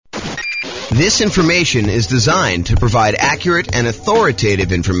This information is designed to provide accurate and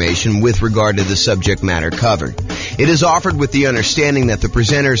authoritative information with regard to the subject matter covered. It is offered with the understanding that the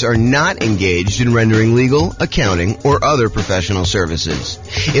presenters are not engaged in rendering legal, accounting, or other professional services.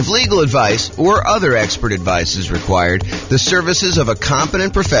 If legal advice or other expert advice is required, the services of a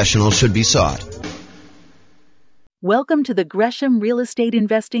competent professional should be sought. Welcome to the Gresham Real Estate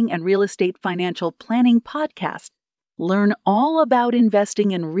Investing and Real Estate Financial Planning Podcast. Learn all about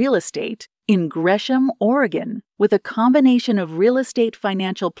investing in real estate in Gresham, Oregon, with a combination of real estate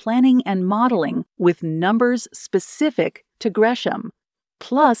financial planning and modeling with numbers specific to Gresham,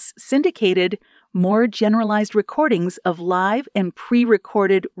 plus syndicated, more generalized recordings of live and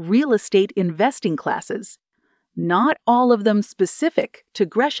pre-recorded real estate investing classes, not all of them specific to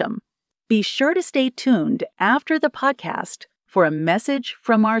Gresham. Be sure to stay tuned after the podcast for a message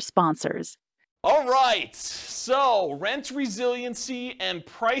from our sponsors. All right, so rent resiliency and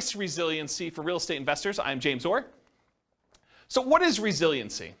price resiliency for real estate investors. I'm James Orr. So what is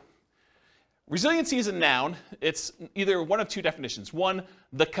resiliency? Resiliency is a noun. It's either one of two definitions. One,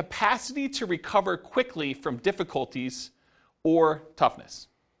 the capacity to recover quickly from difficulties or toughness.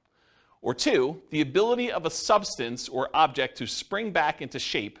 Or two, the ability of a substance or object to spring back into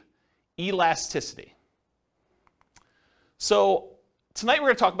shape, elasticity. So tonight we're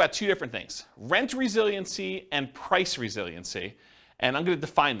going to talk about two different things, rent resiliency and price resiliency, and I'm going to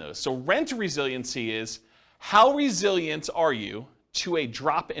define those. So rent resiliency is how resilient are you to a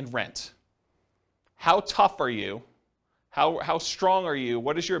drop in rent? How tough are you? How strong are you?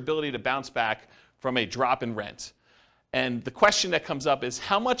 What is your ability to bounce back from a drop in rent? And the question that comes up is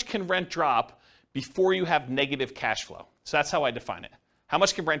how much can rent drop before you have negative cash flow? So that's how I define it. How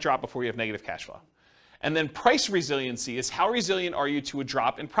much can rent drop before you have negative cash flow? And then price resiliency is how resilient are you to a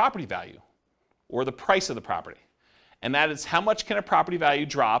drop in property value or the price of the property. And that is how much can a property value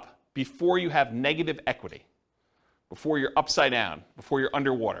drop before you have negative equity, before you're upside down, before you're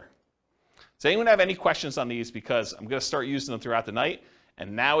underwater. Does anyone have any questions on these? Because I'm going to start using them throughout the night.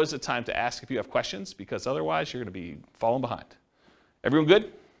 And now is the time to ask if you have questions, because otherwise you're going to be falling behind. Everyone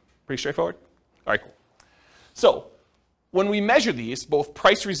good? Pretty straightforward? All right, cool. So when we measure these, both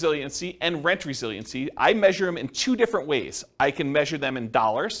price resiliency and rent resiliency, I measure them in two different ways. I can measure them in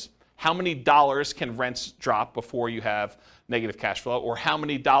dollars. How many dollars can rents drop before you have negative cash flow? Or how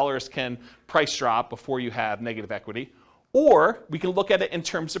many dollars can price drop before you have negative equity? Or we can look at it in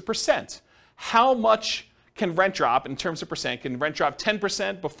terms of percent. How much can rent drop in terms of percent? Can rent drop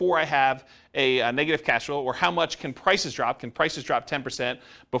 10% before I have a negative cash flow? Or how much can prices drop? Can prices drop 10%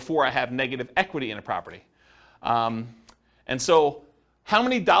 before I have negative equity in a property? And so how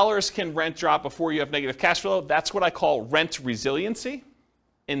many dollars can rent drop before you have negative cash flow? That's what I call rent resiliency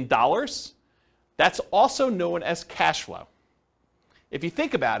in dollars. That's also known as cash flow. If you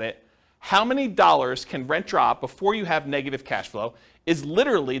think about it, how many dollars can rent drop before you have negative cash flow is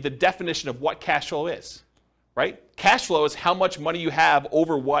literally the definition of what cash flow is, right? Cash flow is how much money you have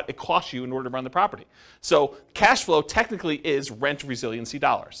over what it costs you in order to run the property. So cash flow technically is rent resiliency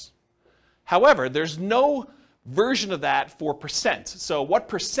dollars. However, there's no version of that for percent. So what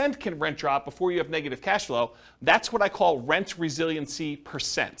percent can rent drop before you have negative cash flow? That's what I call rent resiliency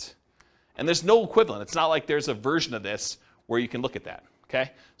percent. And there's no equivalent. It's not like there's a version of this where you can look at that,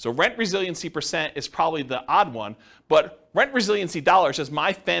 okay? So rent resiliency percent is probably the odd one, but rent resiliency dollars is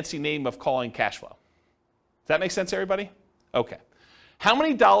my fancy name of calling cash flow. Does that make sense, everybody? Okay. How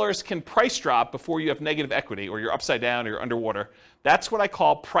many dollars can price drop before you have negative equity or you're upside down or you're underwater? That's what I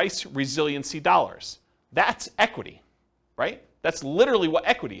call price resiliency dollars. That's equity, right? That's literally what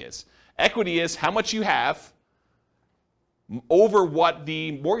equity is. Equity is how much you have over what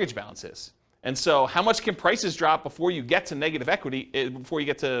the mortgage balance is. And so how much can prices drop before you get to negative equity,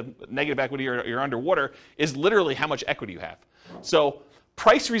 or you're underwater, is literally how much equity you have. So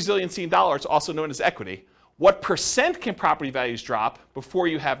price resiliency in dollars, also known as equity. What percent can property values drop before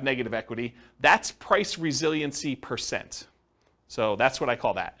you have negative equity? That's price resiliency percent. So that's what I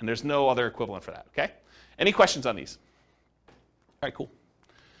call that. And there's no other equivalent for that, okay? Any questions on these? All right, cool.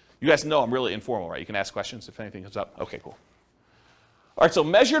 You guys know I'm really informal, right? You can ask questions if anything comes up. Okay, cool. All right, so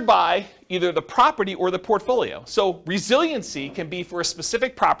measured by either the property or the portfolio. So resiliency can be for a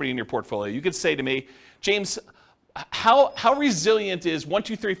specific property in your portfolio. You could say to me, James, how resilient is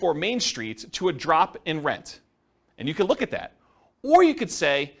 1234 Main Street to a drop in rent? And you can look at that. Or you could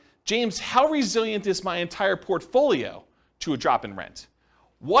say, James, how resilient is my entire portfolio to a drop in rent?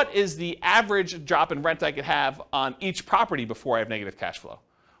 What is the average drop in rent I could have on each property before I have negative cash flow?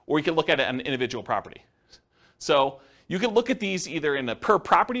 Or you can look at it on an individual property. So you can look at these either in a per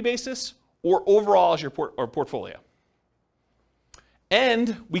property basis or overall as your portfolio.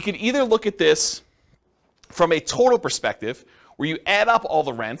 And we could either look at this from a total perspective, where you add up all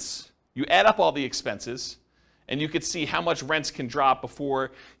the rents, you add up all the expenses, and you could see how much rents can drop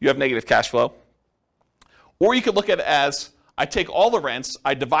before you have negative cash flow. Or you could look at it as, I take all the rents,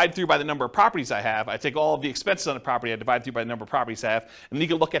 I divide through by the number of properties I have, I take all of the expenses on the property, I divide through by the number of properties I have, and then you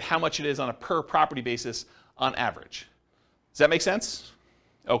can look at how much it is on a per property basis on average. Does that make sense?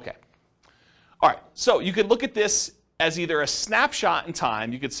 Okay. All right, so you could look at this as either a snapshot in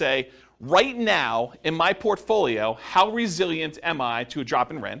time. You could say, right now in my portfolio, how resilient am I to a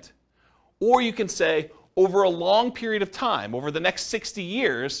drop in rent? Or you can say, over a long period of time, over the next 60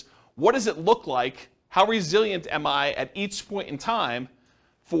 years, what does it look like? How resilient am I at each point in time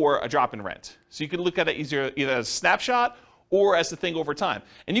for a drop in rent? So you can look at it either as a snapshot or as the thing over time.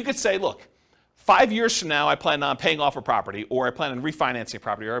 And you could say, look, 5 years from now, I plan on paying off a property, or I plan on refinancing a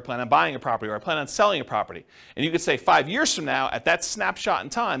property, or I plan on buying a property, or I plan on selling a property. And you could say 5 years from now, at that snapshot in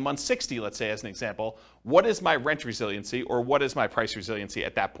time, month 60, let's say as an example, what is my rent resiliency, or what is my price resiliency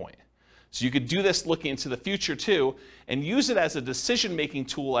at that point? So you could do this looking into the future too, and use it as a decision-making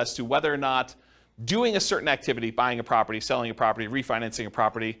tool as to whether or not doing a certain activity, buying a property, selling a property, refinancing a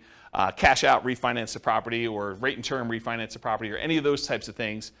property, cash out, refinance a property, or rate and term, refinance a property, or any of those types of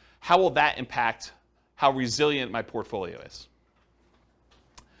things, how will that impact how resilient my portfolio is?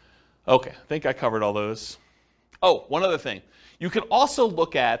 Okay, I think I covered all those. Oh, one other thing. You can also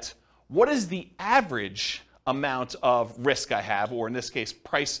look at what is the average amount of risk I have, or in this case,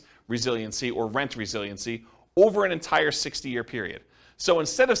 price resiliency or rent resiliency, over an entire 60-year period. So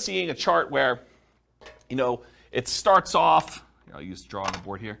instead of seeing a chart where, it starts off, I'll use draw on the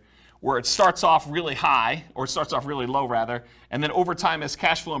board here, where it starts off really high, or it starts off really low rather, and then over time as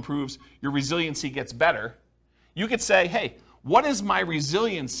cash flow improves, your resiliency gets better. You could say, hey, what is my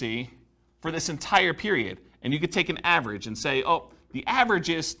resiliency for this entire period? And you could take an average and say, oh, the average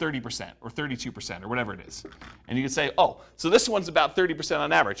is 30% or 32% or whatever it is. And you could say, oh, so this one's about 30%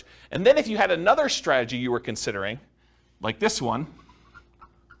 on average. And then if you had another strategy you were considering, like this one,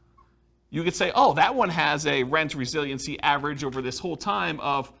 you could say, oh, that one has a rent resiliency average over this whole time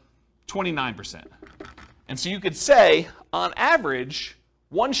of 29%. And so you could say, on average,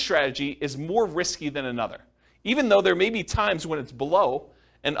 one strategy is more risky than another, even though there may be times when it's below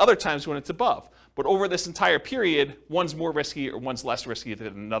and other times when it's above. But over this entire period, one's more risky or one's less risky than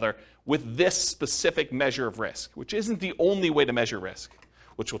another with this specific measure of risk, which isn't the only way to measure risk,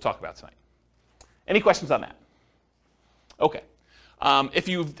 which we'll talk about tonight. Any questions on that? Okay. If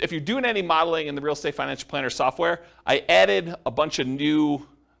you're doing any modeling in the Real Estate Financial Planner software, I added a bunch of new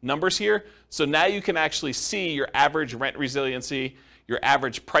numbers here. So now you can actually see your average rent resiliency, your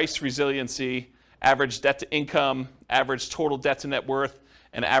average price resiliency, average debt to income, average total debt to net worth,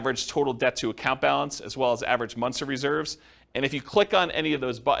 and average total debt to account balance, as well as average months of reserves. And if you click on any of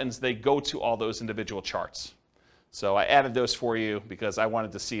those buttons, they go to all those individual charts. So I added those for you because I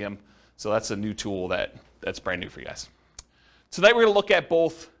wanted to see them. So that's a new tool that's brand new for you guys. Tonight we're going to look at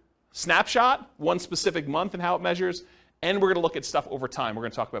both snapshot, one specific month and how it measures, and we're going to look at stuff over time. We're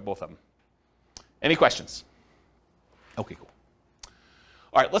going to talk about both of them. Any questions? Okay, cool.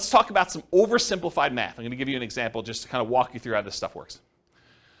 All right, let's talk about some oversimplified math. I'm going to give you an example just to kind of walk you through how this stuff works.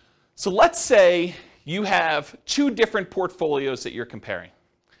 So let's say you have two different portfolios that you're comparing.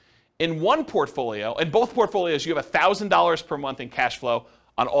 In one portfolio, in both portfolios, you have $1,000 per month in cash flow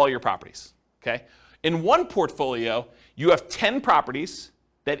on all your properties, okay? In one portfolio, you have 10 properties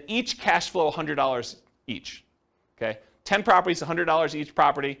that each cash flow $100 each, okay? 10 properties, $100 each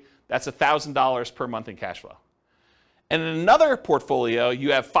property, that's $1,000 per month in cash flow. And in another portfolio,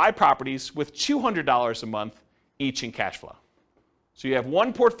 you have 5 properties with $200 a month each in cash flow. So you have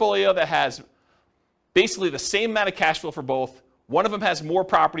one portfolio that has basically the same amount of cash flow for both. One of them has more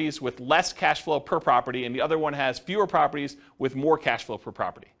properties with less cash flow per property, and the other one has fewer properties with more cash flow per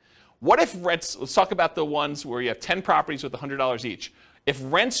property. What if rents, let's talk about the ones where you have 10 properties with $100 each. If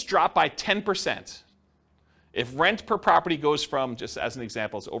rents drop by 10%, if rent per property goes from, just as an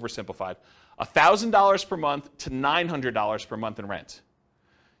example, it's oversimplified, $1,000 per month to $900 per month in rent,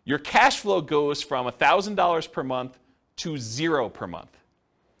 your cash flow goes from $1,000 per month to $0 per month.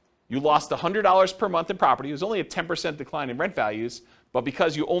 You lost $100 per month in property. It was only a 10% decline in rent values, but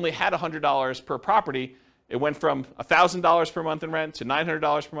because you only had $100 per property, it went from $1,000 per month in rent to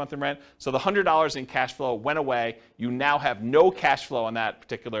 $900 per month in rent. So the $100 in cash flow went away. You now have no cash flow on that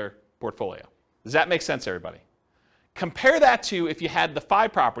particular portfolio. Does that make sense, everybody? Compare that to if you had the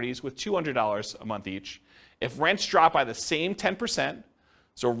 5 properties with $200 a month each. If rents drop by the same 10%,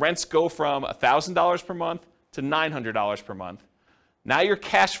 so rents go from $1,000 per month to $900 per month, now your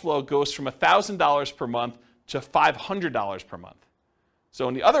cash flow goes from $1,000 per month to $500 per month. So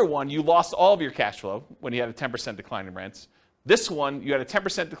in the other one, you lost all of your cash flow when you had a 10% decline in rents. This one, you had a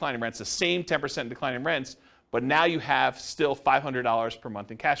 10% decline in rents, the same 10% decline in rents, but now you have still $500 per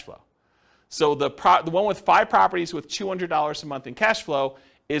month in cash flow. So the one with 5 properties with $200 a month in cash flow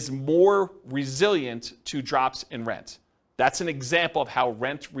is more resilient to drops in rent. That's an example of how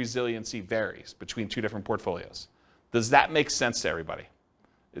rent resiliency varies between 2 different portfolios. Does that make sense to everybody?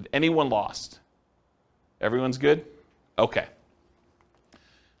 Did anyone lost? Everyone's good? Okay.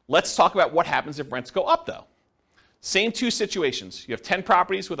 Let's talk about what happens if rents go up, though. Same 2 situations. You have 10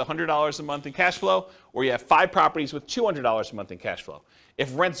 properties with $100 a month in cash flow, or you have 5 properties with $200 a month in cash flow.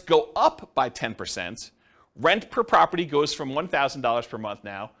 If rents go up by 10%, rent per property goes from $1,000 per month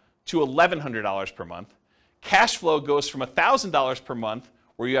now to $1,100 per month. Cash flow goes from $1,000 per month,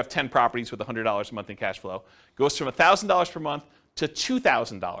 where you have 10 properties with $100 a month in cash flow, goes from $1,000 per month to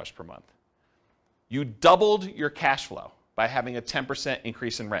 $2,000 per month. You doubled your cash flow by having a 10%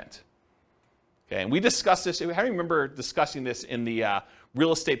 increase in rent. Okay, and we discussed this, I remember discussing this in the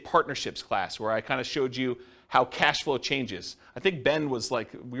real estate partnerships class, where I kind of showed you how cash flow changes. I think Ben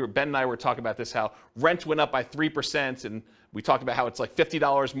and I were talking about this, how rent went up by 3%, and we talked about how it's like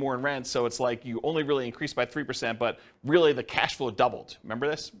 $50 more in rent, so it's like you only really increased by 3%, but really the cash flow doubled. Remember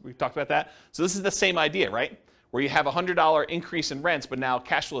this? We talked about that? So this is the same idea, right? Where you have a $100 increase in rents, but now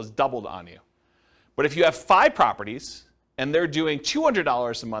cash flow is doubled on you. But if you have 5 properties, and they're doing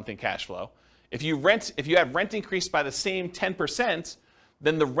 $200 a month in cash flow, if you have rent increased by the same 10%,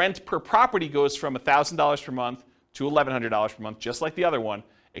 then the rent per property goes from $1,000 per month to $1,100 per month, just like the other one,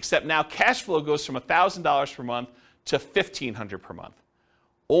 except now cash flow goes from $1,000 per month to $1,500 per month.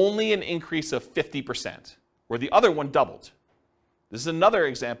 Only an increase of 50%, where the other one doubled. This is another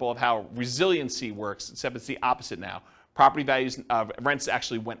example of how resiliency works, except it's the opposite now. Property values, rents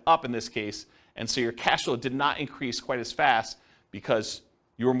actually went up in this case, and so your cash flow did not increase quite as fast because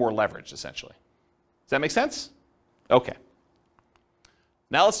you were more leveraged, essentially. Does that make sense? Okay.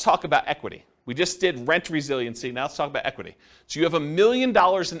 Now let's talk about equity. We just did rent resiliency. Now let's talk about equity. So you have $1 million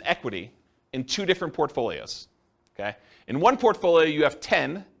in equity in 2 different portfolios. Okay? In one portfolio, you have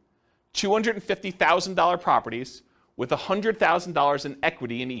 10 $250,000 properties with $100,000 in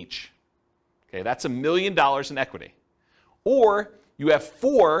equity in each. Okay, that's $1 million in equity. Or you have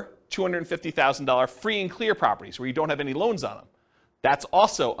 4 $250,000 free and clear properties where you don't have any loans on them. That's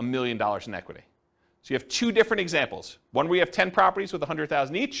also $1 million in equity. So you have 2 different examples. One where you have 10 properties with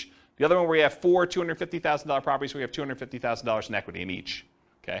 $100,000 each. The other one where you have 4 $250,000 properties where you have $250,000 in equity in each.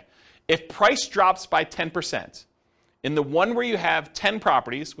 Okay? If price drops by 10%, in the one where you have 10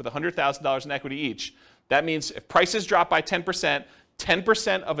 properties with $100,000 in equity each, that means if prices drop by 10%,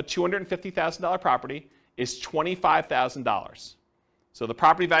 10% of a $250,000 property is $25,000. So the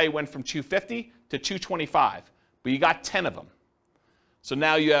property value went from $250,000 to $225,000, but you got 10 of them. So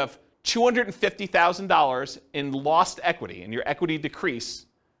now you have $250,000 in lost equity, and your equity decreased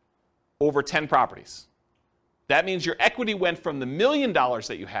over 10 properties. That means your equity went from the $1 million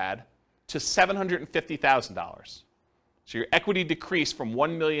that you had to $750,000. So your equity decreased from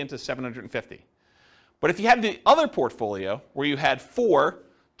 $1 million to $750,000. But if you had the other portfolio where you had 4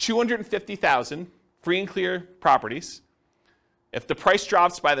 $250,000 free and clear properties, if the price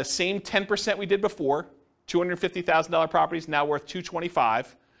drops by the same 10% we did before, $250,000 properties now worth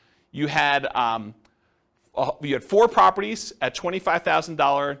 $225,000, you had 4 properties at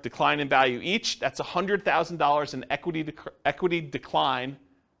 $25,000 decline in value each. That's $100,000 in equity decline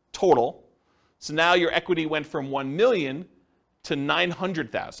total. So now your equity went from $1 million to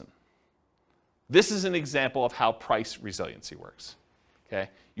 $900,000. This is an example of how price resiliency works. Okay?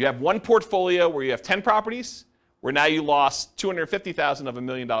 You have one portfolio where you have 10 properties, where now you lost $250,000 of $1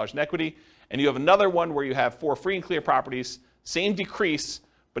 million in equity, and you have another one where you have 4 free and clear properties, same decrease,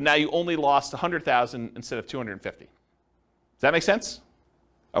 but now you only lost $100,000 instead of $250,000. Does that make sense?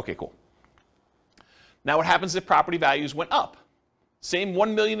 Okay, cool. Now what happens if property values went up? Same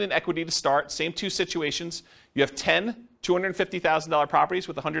 $1 million in equity to start, same 2 situations. You have 10 $250,000 properties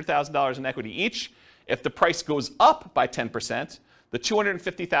with $100,000 in equity each. If the price goes up by 10%, the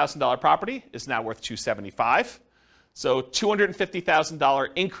 $250,000 property is now worth $275,000. So $250,000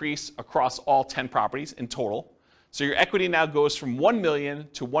 increase across all 10 properties in total. So your equity now goes from $1 million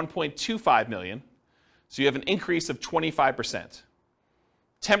to $1.25 million. So you have an increase of 25%.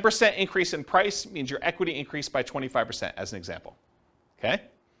 10% increase in price means your equity increased by 25%, as an example. Okay?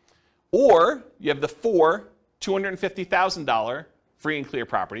 Or you have the 4 $250,000 free and clear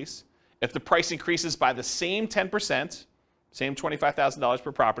properties. If the price increases by the same 10%, same $25,000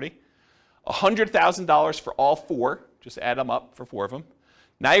 per property, $100,000 for all 4, just add them up for 4 of them.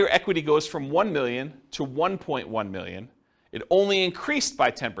 Now your equity goes from $1 million to $1.1 million, It only increased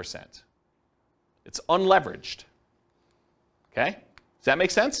by 10%. It's unleveraged. Okay? Does that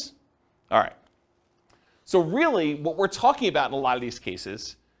make sense? All right. So really, what we're talking about in a lot of these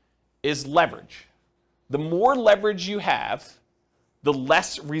cases is leverage. The more leverage you have, the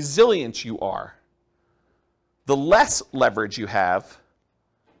less resilient you are. The less leverage you have,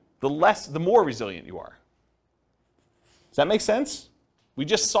 the more resilient you are. Does that make sense? We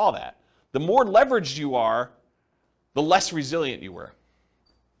just saw that. The more leveraged you are, the less resilient you were.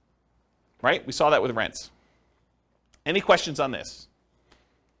 Right? We saw that with rents. Any questions on this?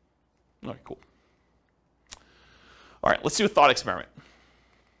 All right, cool. All right, let's do a thought experiment.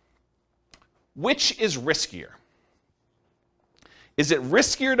 Which is riskier? Is it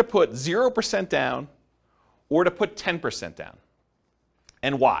riskier to put 0% down or to put 10% down?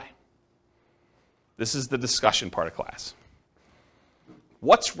 And why? This is the discussion part of class.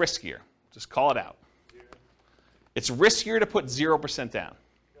 What's riskier? Just call it out. It's riskier to put 0% down.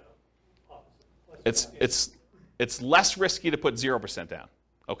 It's less risky to put 0% down.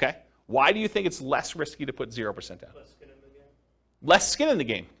 Okay? Why do you think it's less risky to put 0% down? Less skin in the game. Less skin in the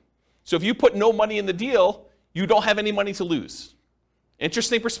game. So if you put no money in the deal, you don't have any money to lose.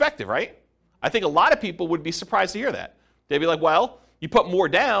 Interesting perspective, right? I think a lot of people would be surprised to hear that. They'd be like, well, you put more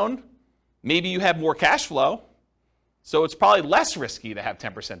down, maybe you have more cash flow, so it's probably less risky to have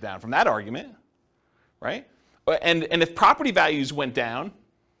 10% down from that argument, right? And if property values went down,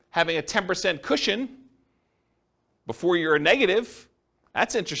 having a 10% cushion before you're a negative,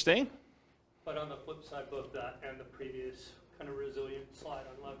 that's interesting. But on the flip side, both that and the previous kind of resilient slide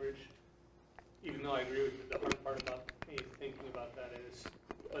on leverage, even though I agree with you, the hard part about me thinking about that is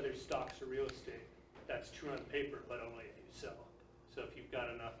whether stocks or real estate, that's true on paper, but only if you sell. So if you've got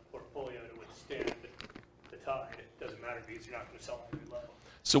enough portfolio to withstand the tide, it doesn't matter because you're not going to sell every low.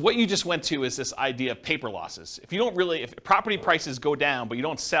 So what you just went to is this idea of paper losses. If property prices go down but you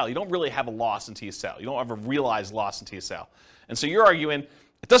don't sell, you don't really have a loss until you sell. You don't have a realized loss until you sell. And so you're arguing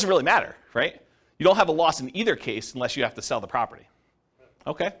it doesn't really matter, right? You don't have a loss in either case unless you have to sell the property.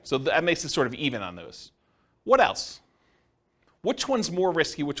 Okay, so that makes it sort of even on those. What else? Which one's more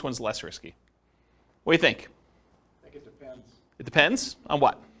risky, which one's less risky? What do you think? I think it depends. It depends on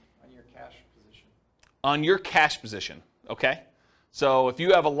what? On your cash position. On your cash position, okay? So if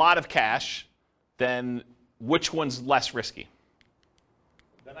you have a lot of cash, then which one's less risky?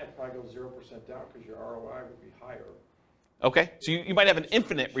 Then I'd probably go 0% down because your ROI would be higher. Okay, so you might have an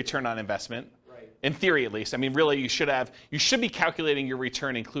infinite return on investment. Right. In theory, at least. I mean, really, you should be calculating your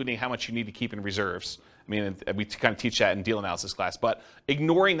return, including how much you need to keep in reserves. I mean, we kind of teach that in deal analysis class. But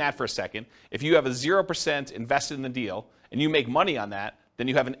ignoring that for a second, if you have a 0% invested in the deal and you make money on that, then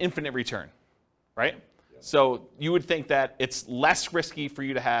you have an infinite return, right? Yep. So you would think that it's less risky for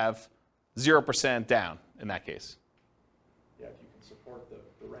you to have 0% down in that case. Yeah, if you can support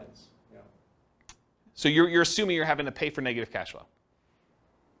the rents. Yeah. So you're assuming you're having to pay for negative cash flow.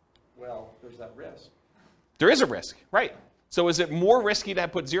 Well, there's that risk. There is a risk, right? So is it more risky to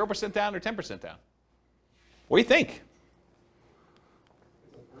put 0% down or 10% down? What do you think?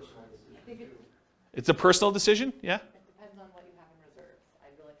 It's a personal decision. I think It's a personal decision, yeah? it depends on what you have in reserves. I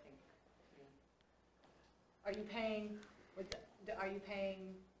really think. Are you paying?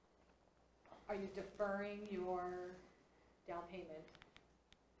 Are you deferring your down payment?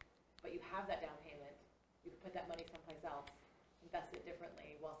 But you have that down payment. You can put that money someplace else, invest it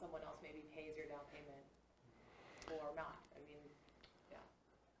differently, while someone else maybe pays your down payment or not. I mean, yeah.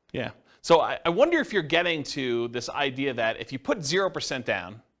 Yeah. So I wonder if you're getting to this idea that if you put 0%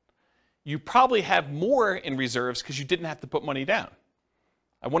 down, you probably have more in reserves because you didn't have to put money down.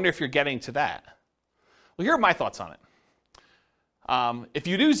 I wonder if you're getting to that. Well, here are my thoughts on it. If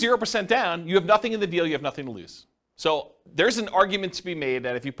you do 0% down, you have nothing in the deal, you have nothing to lose. So there's an argument to be made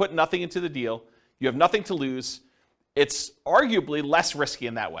that if you put nothing into the deal, you have nothing to lose. It's arguably less risky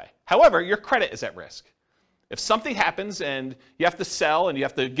in that way. However, your credit is at risk. If something happens and you have to sell and you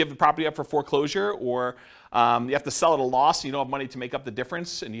have to give the property up for foreclosure, or you have to sell at a loss and you don't have money to make up the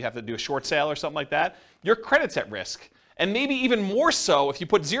difference and you have to do a short sale or something like that, your credit's at risk. And maybe even more so if you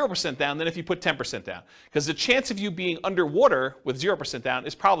put 0% down than if you put 10% down. Because the chance of you being underwater with 0% down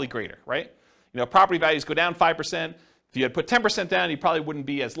is probably greater, right? You know, property values go down 5%. If you had put 10% down, you probably wouldn't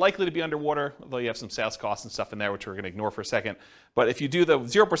be as likely to be underwater, although you have some sales costs and stuff in there, which we're going to ignore for a second. But if you do the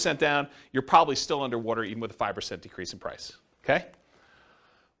 0% down, you're probably still underwater, even with a 5% decrease in price. Okay?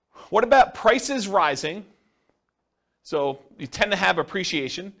 What about prices rising? So you tend to have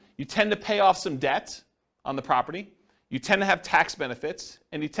appreciation. You tend to pay off some debt on the property. You tend to have tax benefits,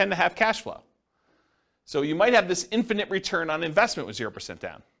 and you tend to have cash flow. So you might have this infinite return on investment with 0%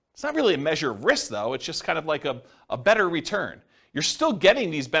 down. It's not really a measure of risk, though. It's just kind of like a better return. You're still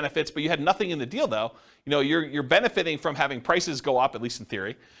getting these benefits, but you had nothing in the deal, though. You're benefiting from having prices go up, at least in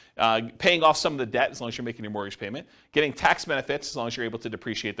theory, paying off some of the debt as long as you're making your mortgage payment, getting tax benefits as long as you're able to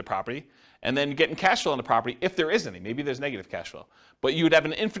depreciate the property, and then getting cash flow on the property if there is any. Maybe there's negative cash flow. But you would have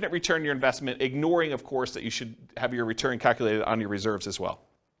an infinite return on your investment, ignoring, of course, that you should have your return calculated on your reserves as well.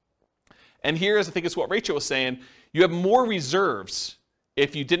 And here's, I think it's what Rachel was saying, you have more reserves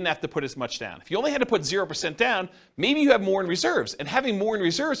if you didn't have to put as much down. If you only had to put 0% down, maybe you have more in reserves. And having more in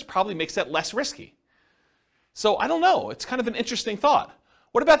reserves probably makes that less risky. So I don't know. It's kind of an interesting thought.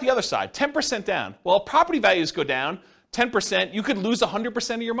 What about the other side? 10% down. Well, if property values go down 10%, you could lose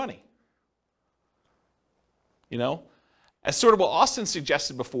 100% of your money. As sort of what Austin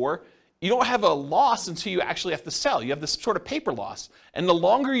suggested before, you don't have a loss until you actually have to sell. You have this sort of paper loss. And the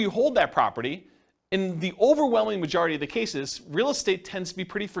longer you hold that property, in the overwhelming majority of the cases, real estate tends to be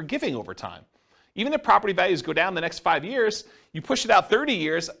pretty forgiving over time. Even if property values go down the next 5 years, you push it out 30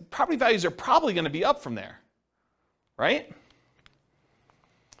 years, property values are probably going to be up from there, right?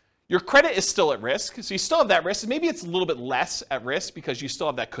 Your credit is still at risk, so you still have that risk. Maybe it's a little bit less at risk because you still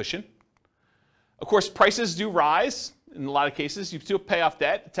have that cushion. Of course, prices do rise in a lot of cases. You still pay off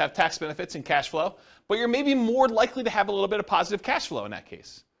debt to have tax benefits and cash flow, but you're maybe more likely to have a little bit of positive cash flow in that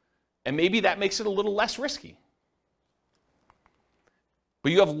case. And maybe that makes it a little less risky.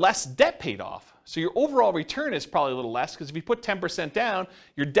 But you have less debt paid off. So your overall return is probably a little less because if you put 10% down,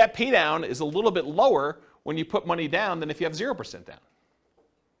 your debt pay down is a little bit lower when you put money down than if you have 0% down.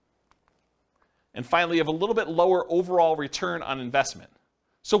 And finally, you have a little bit lower overall return on investment.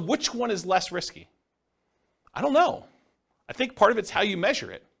 So which one is less risky? I don't know. I think part of it's how you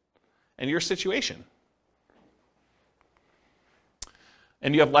measure it and your situation.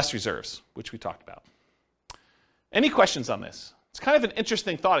 And you have less reserves, which we talked about. Any questions on this? It's kind of an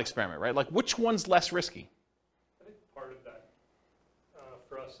interesting thought experiment, right? Like, which one's less risky? I think part of that,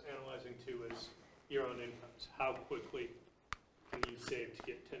 for us analyzing too, is your own incomes. How quickly can you save to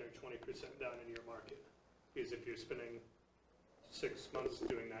get 10 or 20% down in your market? Because if you're spending 6 months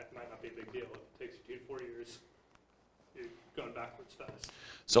doing that, it might not be a big deal. If it takes you 2 to 4 years, you're going backwards fast.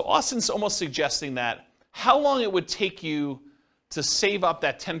 So Austin's almost suggesting that how long it would take you to save up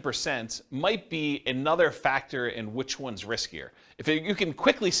that 10% might be another factor in which one's riskier. If you can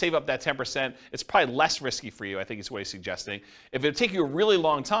quickly save up that 10%, it's probably less risky for you, I think is what he's suggesting. If it would take you a really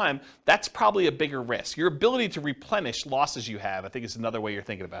long time, that's probably a bigger risk. Your ability to replenish losses you have, I think is another way you're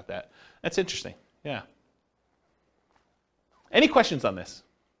thinking about that. That's interesting, yeah. Any questions on this?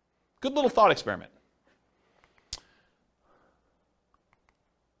 Good little thought experiment.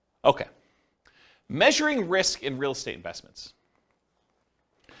 Okay. Measuring risk in real estate investments,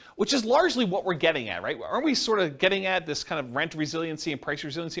 which is largely what we're getting at, right? Aren't we sort of getting at this kind of rent resiliency and price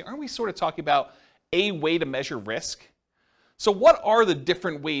resiliency? Aren't we sort of talking about a way to measure risk? So what are the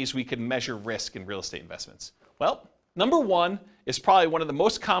different ways we can measure risk in real estate investments? Well, number one is probably one of the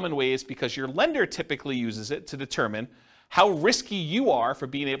most common ways because your lender typically uses it to determine how risky you are for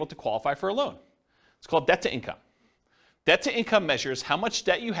being able to qualify for a loan. It's called debt to income. Debt to income measures how much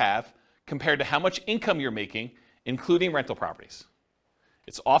debt you have compared to how much income you're making, including rental properties.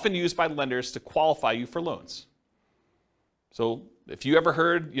 It's often used by lenders to qualify you for loans. So if you ever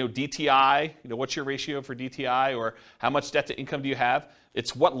heard, DTI, what's your ratio for DTI or how much debt to income do you have?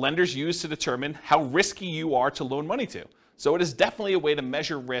 It's what lenders use to determine how risky you are to loan money to. So it is definitely a way to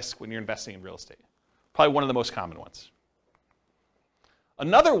measure risk when you're investing in real estate. Probably one of the most common ones.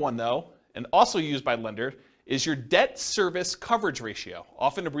 Another one though, and also used by lender, is your debt service coverage ratio,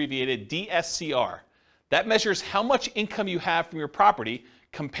 often abbreviated DSCR. That measures how much income you have from your property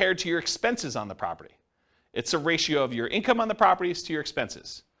compared to your expenses on the property. It's a ratio of your income on the properties to your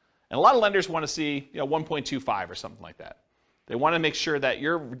expenses. And a lot of lenders want to see 1.25 or something like that. They want to make sure that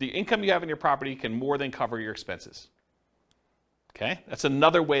the income you have in your property can more than cover your expenses. Okay? That's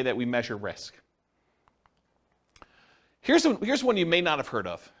another way that we measure risk. Here's one you may not have heard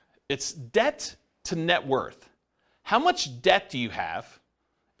of. It's debt to net worth. How much debt do you have?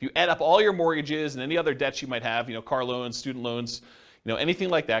 If you add up all your mortgages and any other debts you might have, car loans, student loans, anything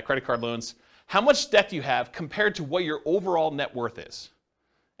like that, credit card loans, how much debt do you have compared to what your overall net worth is?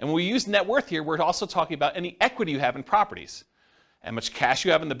 And when we use net worth here, we're also talking about any equity you have in properties. How much cash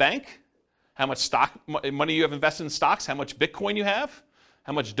you have in the bank, how much stock money you have invested in stocks, how much Bitcoin you have,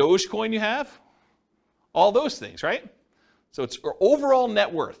 how much Dogecoin you have, all those things, right? So it's your overall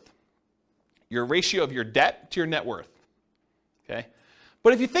net worth, your ratio of your debt to your net worth, okay?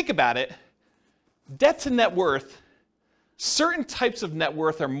 But if you think about it, debt to net worth, certain types of net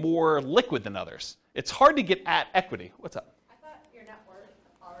worth are more liquid than others. It's hard to get at equity. What's up? I thought your net worth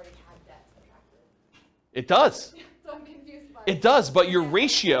already It does. So I'm confused by It does, but your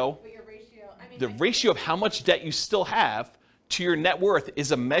ratio, But your ratio, I mean. the ratio of how much debt you still have to your net worth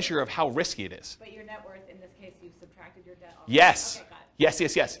is a measure of how risky it is. But your net worth, in this case, you've subtracted your debt off. Yes. Okay, got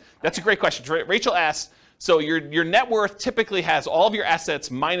it. Yes. That's a great question. Rachel asked, so your net worth typically has all of your assets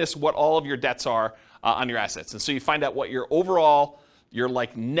minus what all of your debts are on your assets. And so you find out what your overall, your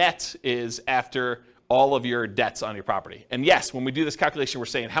like net is after all of your debts on your property. And yes, when we do this calculation, we're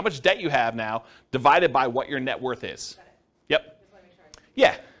saying how much debt you have now divided by what your net worth is. Got it. Yep. Just want to make sure.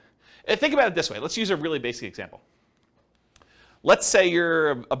 Yeah. And think about it this way. Let's use a really basic example. Let's say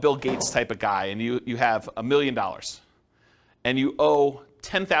you're a Bill Gates type of guy and you have $1 million and you owe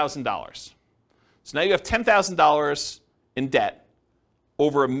 $10,000. So now you have $10,000 in debt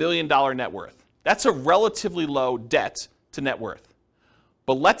over $1 million net worth. That's a relatively low debt to net worth.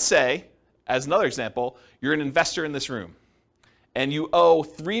 But let's say, as another example, you're an investor in this room and you owe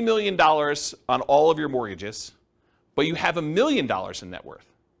 $3 million on all of your mortgages, but you have $1 million in net worth.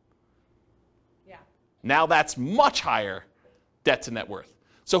 Yeah. Now that's much higher debt to net worth.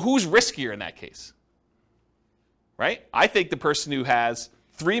 So who's riskier in that case? Right? I think the person who has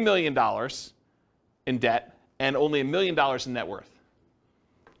 $3 million in debt and only $1 million in net worth,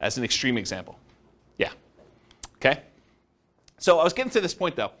 as an extreme example. Yeah. Okay? So I was getting to this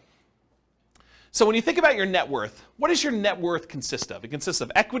point though. So when you think about your net worth, what does your net worth consist of? It consists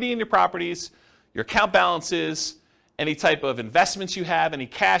of equity in your properties, your account balances, any type of investments you have, any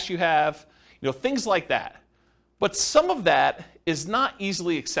cash you have, things like that. But some of that is not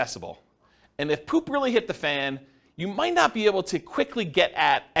easily accessible. And if poop really hit the fan, you might not be able to quickly get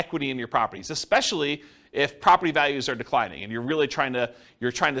at equity in your properties, especially if property values are declining and you're really trying to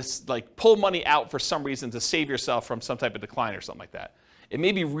like pull money out for some reason to save yourself from some type of decline or something like that. It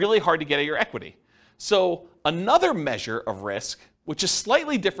may be really hard to get at your equity. So another measure of risk, which is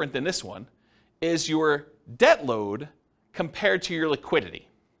slightly different than this one, is your debt load compared to your liquidity.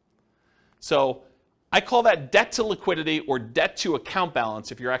 So I call that debt to liquidity or debt to account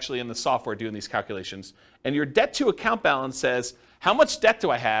balance if you're actually in the software doing these calculations. And your debt to account balance says, how much debt do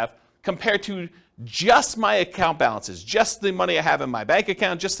I have compared to just my account balances, just the money I have in my bank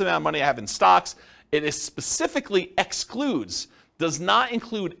account, just the amount of money I have in stocks. It is specifically excludes, does not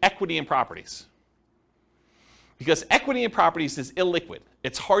include equity in properties. Because equity in properties is illiquid.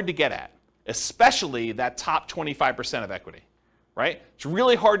 It's hard to get at, especially that top 25% of equity, right? It's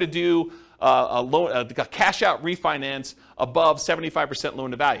really hard to do a cash out refinance above 75% loan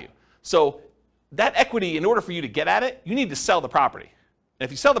to value. So that equity, in order for you to get at it, you need to sell the property. And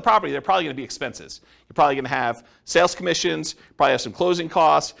if you sell the property, there are probably going to be expenses. You're probably going to have sales commissions, probably have some closing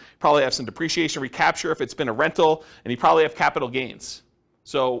costs, probably have some depreciation recapture if it's been a rental, and you probably have capital gains.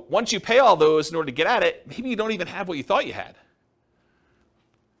 So once you pay all those in order to get at it, maybe you don't even have what you thought you had.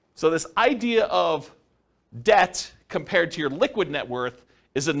 So this idea of debt compared to your liquid net worth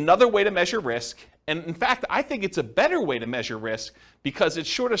is another way to measure risk. And in fact, I think it's a better way to measure risk because it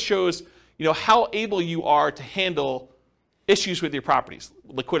sort of shows, how able you are to handle issues with your properties,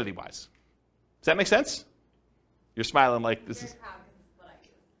 liquidity-wise. Does that make sense? You're smiling like this is What I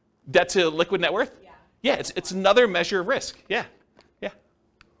use. debt to liquid net worth? Yeah. Yeah, it's another measure of risk. Yeah.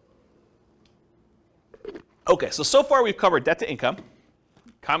 Okay, so far we've covered debt to income,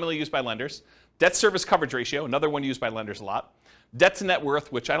 commonly used by lenders, debt service coverage ratio, another one used by lenders a lot, debt to net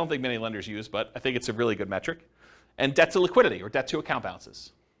worth, which I don't think many lenders use, but I think it's a really good metric, and debt to liquidity or debt to account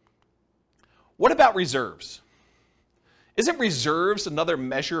balances. What about reserves? Isn't reserves another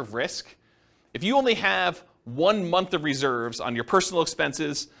measure of risk? If you only have 1 month of reserves on your personal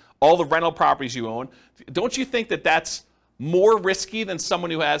expenses, all the rental properties you own, don't you think that that's more risky than someone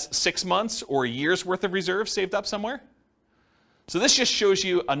who has 6 months or a year's worth of reserves saved up somewhere? So this just shows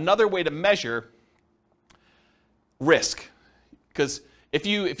you another way to measure risk. Because if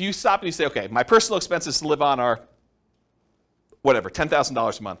you stop and you say, okay, my personal expenses to live on are whatever,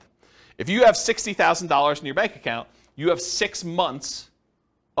 $10,000 a month. If you have $60,000 in your bank account, you have 6 months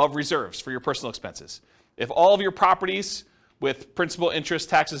of reserves for your personal expenses. If all of your properties with principal,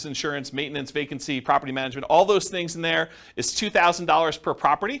 interest, taxes, insurance, maintenance, vacancy, property management, all those things in there is $2,000 per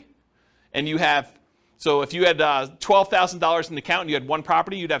property. And so if you had $12,000 in the account and you had one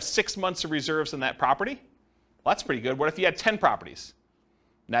property, you'd have 6 months of reserves on that property. Well, that's pretty good. What if you had 10 properties?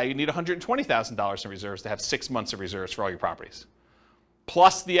 Now you need $120,000 in reserves to have 6 months of reserves for all your properties.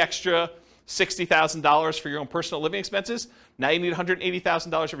 Plus the extra $60,000 for your own personal living expenses. Now you need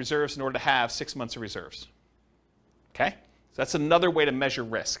 $180,000 of reserves in order to have 6 months of reserves. Okay? So that's another way to measure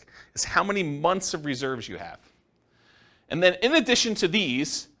risk, is how many months of reserves you have. And then in addition to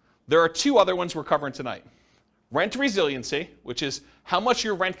these, there are 2 other ones we're covering tonight. Rent resiliency, which is how much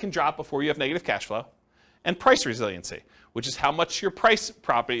your rent can drop before you have negative cash flow, and price resiliency, which is how much your price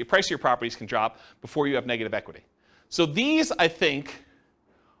of your properties can drop before you have negative equity. So these, I think,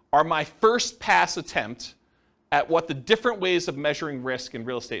 are my first pass attempt at what the different ways of measuring risk in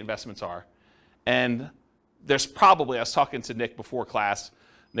real estate investments are. And there's probably, I was talking to Nick before class,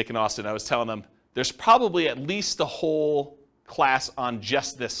 Nick and Austin, I was telling them, there's probably at least a whole class on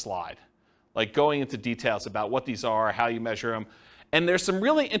just this slide, like going into details about what these are, how you measure them. And there's some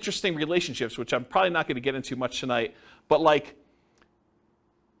really interesting relationships, which I'm probably not going to get into much tonight, but like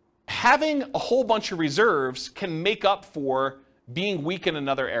having a whole bunch of reserves can make up for being weak in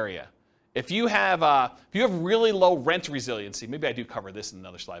another area. If you have really low rent resiliency, maybe I do cover this in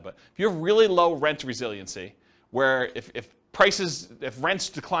another slide, but if you have really low rent resiliency, where if rents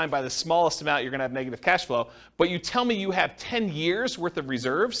decline by the smallest amount, you're going to have negative cash flow, but you tell me you have 10 years worth of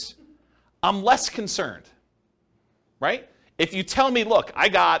reserves, I'm less concerned, right? If you tell me, look, I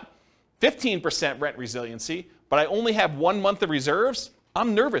got 15% rent resiliency, but I only have 1 month of reserves,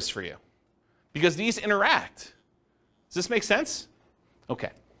 I'm nervous for you because these interact. Does this make sense?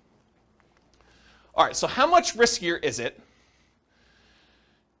 Okay. All right, so how much riskier is it?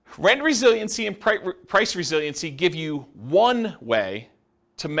 Rent resiliency and price resiliency give you one way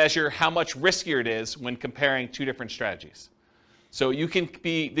to measure how much riskier it is when comparing two different strategies. So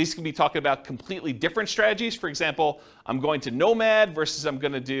these can be talking about completely different strategies. For example, I'm going to Nomad versus I'm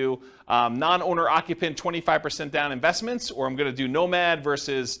going to do non-owner occupant 25% down investments, or I'm going to do Nomad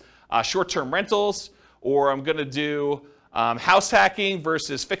versus short-term rentals, or I'm going to do house hacking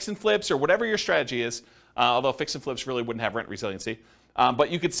versus fix and flips, or whatever your strategy is, although fix and flips really wouldn't have rent resiliency.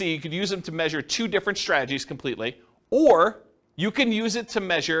 But you could see, you could use them to measure two different strategies completely, or you can use it to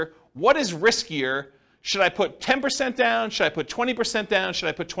measure what is riskier. Should I put 10% down? Should I put 20% down? Should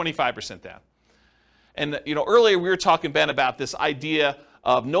I put 25% down? And earlier we were talking, Ben, about this idea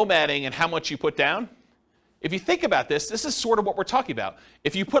of nomading and how much you put down. If you think about this, this is sort of what we're talking about.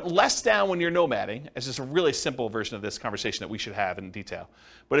 If you put less down when you're nomading, it's just a really simple version of this conversation that we should have in detail.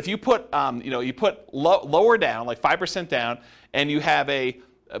 But if you put, lower down, like 5% down, and you have a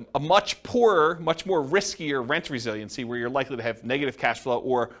much poorer, much more riskier rent resiliency, where you're likely to have negative cash flow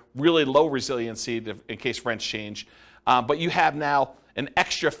or really low resiliency in case rents change, but you have now an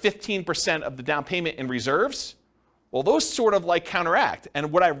extra 15% of the down payment in reserves, well, those sort of like counteract.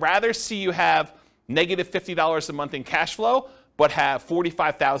 And would I rather see you have negative $50 a month in cash flow, but have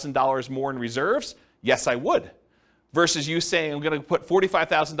 $45,000 more in reserves? Yes, I would. Versus you saying, I'm going to put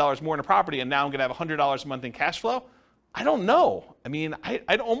 $45,000 more in a property and now I'm going to have $100 a month in cash flow? I don't know. I mean,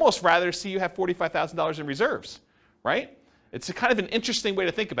 I'd almost rather see you have $45,000 in reserves, right? It's a kind of an interesting way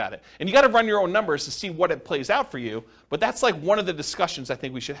to think about it. And you got to run your own numbers to see what it plays out for you. But that's like one of the discussions I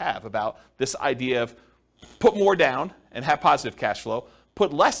think we should have about this idea of put more down and have positive cash flow,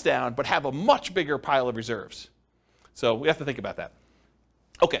 put less down but have a much bigger pile of reserves. So we have to think about that.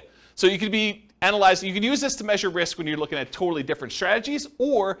 Okay, so you could be analyzing, you can use this to measure risk when you're looking at totally different strategies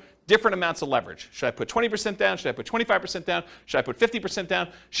or different amounts of leverage. Should I put 20% down? Should I put 25% down? Should I put 50% down?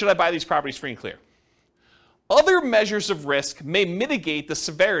 Should I buy these properties free and clear? Other measures of risk may mitigate the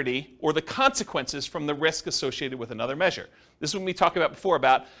severity or the consequences from the risk associated with another measure. This is what we talked about before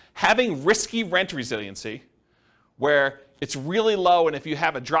about having risky rent resiliency, where it's really low, and if you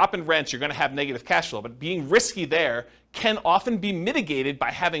have a drop in rents, you're going to have negative cash flow. But being risky there can often be mitigated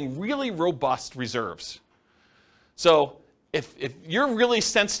by having really robust reserves. So if you're really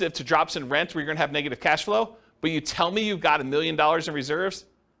sensitive to drops in rent where you're going to have negative cash flow, but you tell me you've got $1 million in reserves,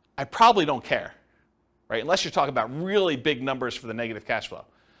 I probably don't care, right? Unless you're talking about really big numbers for the negative cash flow.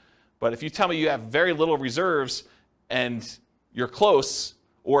 But if you tell me you have very little reserves and you're close,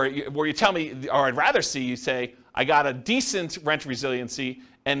 or you tell me, or I'd rather see you say, I got a decent rent resiliency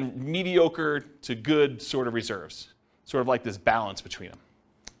and mediocre to good sort of reserves. Sort of like this balance between them,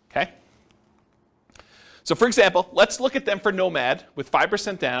 okay? So for example, let's look at them for Nomad with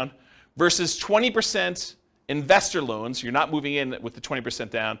 5% down versus 20% investor loans. You're not moving in with the 20%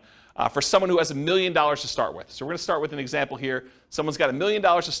 down for someone who has $1 million to start with. So we're going to start with an example here. Someone's got $1 million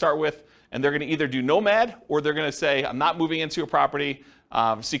to start with, and they're going to either do Nomad or they're going to say, I'm not moving into a property.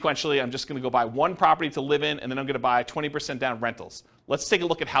 Sequentially, I'm just going to go buy one property to live in, and then I'm going to buy 20% down rentals. Let's take a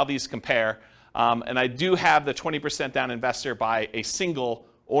look at how these compare. And I do have the 20% down investor buy a single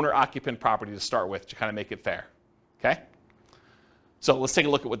owner-occupant property to start with to kind of make it fair, okay? So let's take a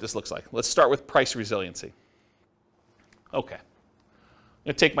look at what this looks like. Let's start with price resiliency. Okay. I'm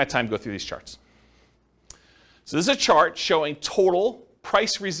going to take my time to go through these charts. So this is a chart showing total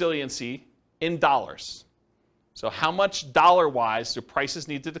price resiliency in dollars. So how much dollar-wise do prices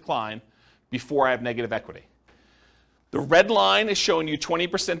need to decline before I have negative equity? The red line is showing you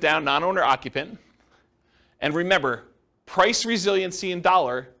 20% down non-owner occupant. And remember, price resiliency in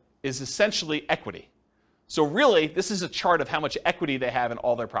dollar is essentially equity. So really, this is a chart of how much equity they have in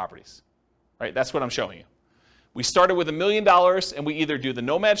all their properties, right? That's what I'm showing you. We started with $1 million, and we either do the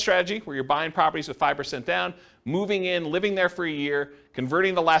nomad strategy, where you're buying properties with 5% down, moving in, living there for a year,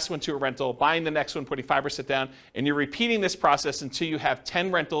 converting the last one to a rental, buying the next one, putting 5% down, and you're repeating this process until you have 10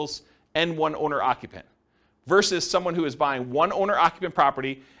 rentals and 1 owner-occupant, versus someone who is buying 1 owner-occupant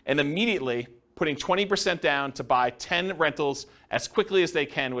property and immediately putting 20% down to buy 10 rentals as quickly as they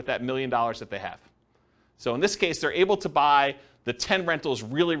can with that $1 million that they have. So in this case, they're able to buy the 10 rentals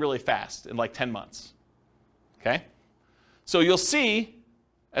really, really fast in like 10 months. Okay? So you'll see,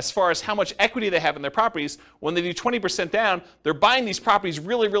 as far as how much equity they have in their properties, when they do 20% down, they're buying these properties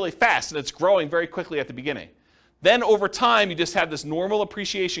really, really fast, and it's growing very quickly at the beginning. Then over time, you just have this normal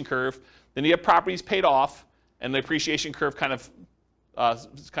appreciation curve. Then you have properties paid off, and the appreciation curve kind of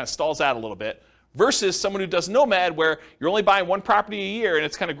stalls out a little bit, versus someone who does nomad, where you're only buying 1 property a year and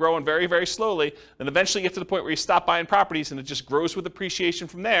it's kind of growing very, very slowly. Then eventually you get to the point where you stop buying properties and it just grows with appreciation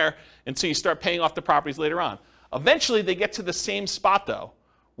from there until you start paying off the properties later on. Eventually they get to the same spot, though,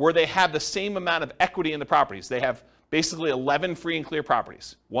 where they have the same amount of equity in the properties. They have basically 11 free and clear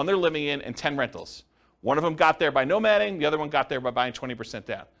properties, 1 they're living in and 10 rentals. One of them got there by nomading, the other one got there by buying 20%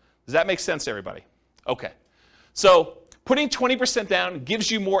 down. Does that make sense to everybody? Okay. So putting 20% down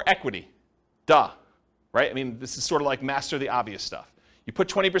gives you more equity. Duh, right? I mean, this is sort of like master the obvious stuff. You put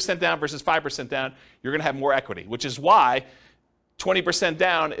 20% down versus 5% down, you're going to have more equity, which is why 20%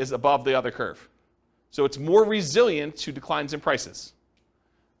 down is above the other curve. So it's more resilient to declines in prices.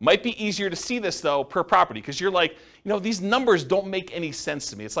 Might be easier to see this, though, per property, because you're like, these numbers don't make any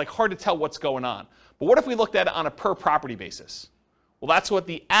sense to me. It's like hard to tell what's going on. But what if we looked at it on a per property basis? Well, that's what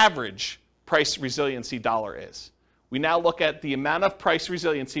the average price resiliency dollar is. We now look at the amount of price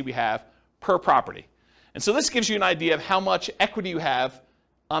resiliency we have per property. And so this gives you an idea of how much equity you have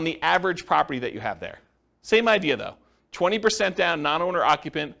on the average property that you have there. Same idea, though. 20% down, non-owner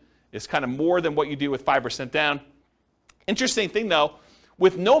occupant, is kind of more than what you do with 5% down. Interesting thing, though,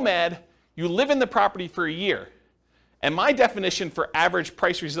 with nomad, you live in the property for a year. And my definition for average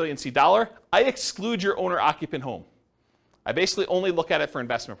price resiliency dollar, I exclude your owner-occupant home. I basically only look at it for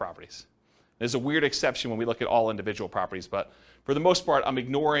investment properties. There's a weird exception when we look at all individual properties, but for the most part, I'm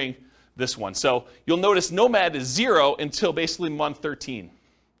ignoring this one. So you'll notice nomad is 0 until basically month 13,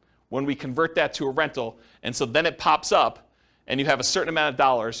 when we convert that to a rental. And so then it pops up, and you have a certain amount of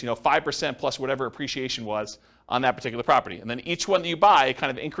dollars, 5% plus whatever appreciation was on that particular property. And then each one that you buy, it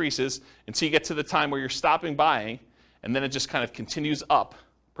kind of increases until you get to the time where you're stopping buying, and then it just kind of continues up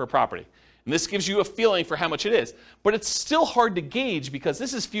per property. And this gives you a feeling for how much it is. But it's still hard to gauge because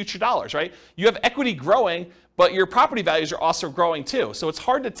this is future dollars, right? You have equity growing, but your property values are also growing too. So it's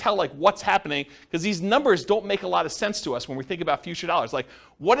hard to tell what's happening because these numbers don't make a lot of sense to us when we think about future dollars. Like,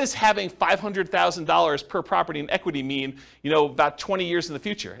 what does having $500,000 per property in equity mean, about 20 years in the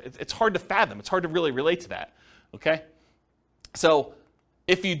future? It's hard to fathom. It's hard to really relate to that, okay? So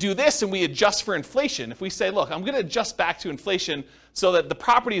if you do this and we adjust for inflation, if we say, look, I'm going to adjust back to inflation so that the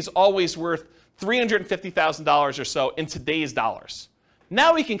property is always worth $350,000 or so in today's dollars.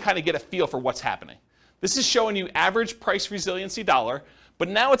 Now we can kind of get a feel for what's happening. This is showing you average price resiliency dollar, but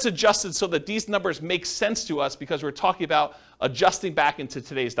now it's adjusted so that these numbers make sense to us because we're talking about adjusting back into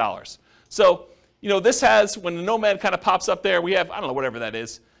today's dollars. So, this has, when the nomad kind of pops up there, we have, I don't know, whatever that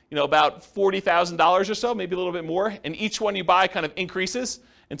is, about $40,000 or so, maybe a little bit more, and each one you buy kind of increases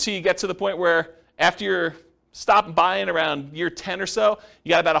until you get to the point where after you're stopping buying around year 10 or so, you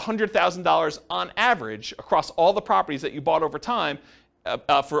got about $100,000 on average across all the properties that you bought over time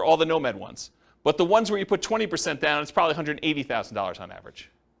for all the nomad ones. But the ones where you put 20% down, it's probably $180,000 on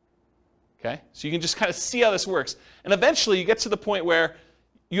average. Okay? So you can just kind of see how this works. And eventually you get to the point where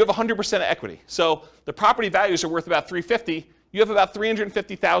you have 100% of equity. So the property values are worth about $350,000. You have about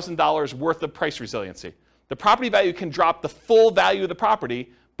 $350,000 worth of price resiliency. The property value can drop the full value of the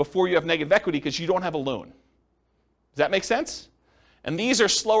property before you have negative equity because you don't have a loan. Does that make sense? And these are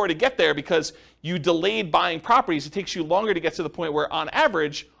slower to get there because you delayed buying properties. It takes you longer to get to the point where, on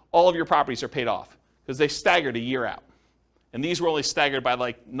average, all of your properties are paid off because they staggered a year out. And these were only staggered by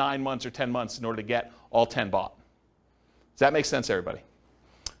like 9 months or 10 months in order to get all 10 bought. Does that make sense, everybody?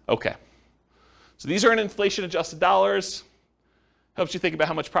 Okay. So these are in inflation-adjusted dollars. Helps you think about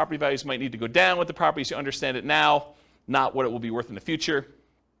how much property values might need to go down with the properties. You understand it now, not what it will be worth in the future.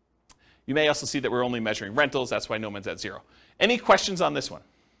 You may also see that we're only measuring rentals. That's why nomad's at 0. Any questions on this one?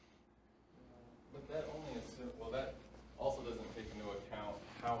 But that also doesn't take into account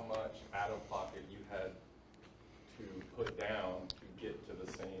how much out-of-pocket you had to put down to get to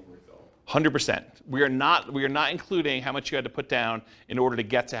the same result. 100%. We are not including how much you had to put down in order to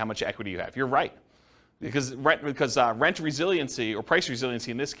get to how much equity you have. You're right. Because rent resiliency, or price resiliency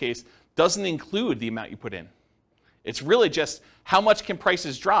in this case, doesn't include the amount you put in. It's really just how much can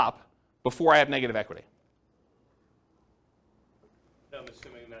prices drop before I have negative equity. I'm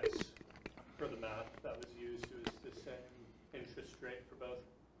assuming that's, for the math that was used, it was the same interest rate for both?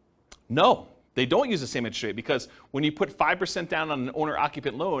 No, they don't use the same interest rate, because when you put 5% down on an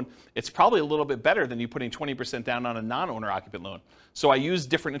owner-occupant loan, it's probably a little bit better than you putting 20% down on a non-owner-occupant loan. So I use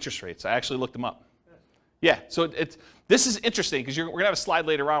different interest rates. I actually looked them up. Yeah, so this is interesting, because we're going to have a slide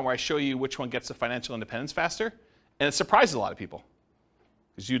later on where I show you which one gets to financial independence faster, and it surprises a lot of people.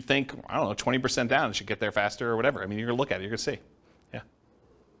 Because you'd think, I don't know, 20% down, it should get there faster or whatever. I mean, you're going to look at it, you're going to see. Yeah.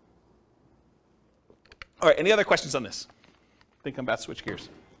 All right, any other questions on this? I think I'm about to switch gears.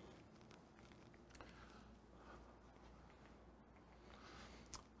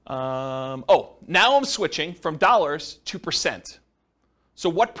 Now I'm switching from dollars to percent. So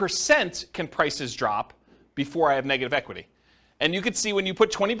what percent can prices drop before I have negative equity? And you can see when you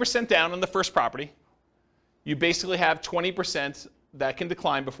put 20% down on the first property, you basically have 20% that can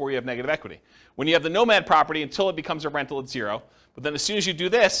decline before you have negative equity. When you have the nomad property, until it becomes a rental, it's 0. But then as soon as you do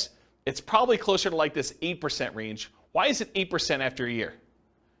this, it's probably closer to like this 8% range. Why is it 8% after a year?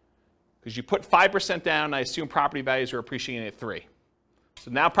 Because you put 5% down, and I assume property values are appreciating at 3. So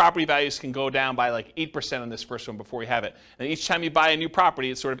now property values can go down by like 8% on this first one before you have it. And each time you buy a new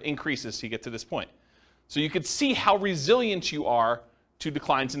property, it sort of increases to get to this point. So you could see how resilient you are to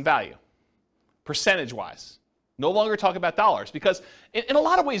declines in value, percentage-wise. No longer talk about dollars, because in a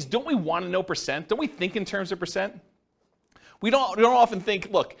lot of ways, don't we want to know percent? Don't we think in terms of percent? We don't often think,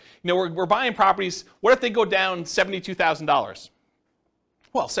 look, we're buying properties. What if they go down $72,000?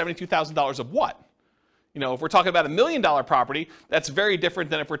 Well, $72,000 of what? If we're talking about $1 million property, that's very different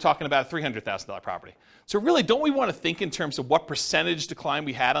than if we're talking about a $300,000 property. So really, don't we want to think in terms of what percentage decline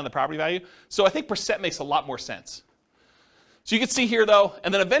we had on the property value? So I think percent makes a lot more sense. So you can see here, though,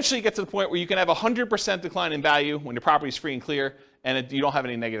 and then eventually you get to the point where you can have 100% decline in value when your property is free and clear, and you don't have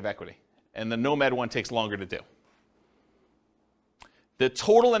any negative equity. And the nomad one takes longer to do. The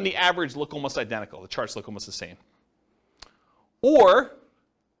total and the average look almost identical. The charts look almost the same. Or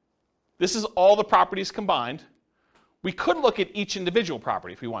this is all the properties combined. We could look at each individual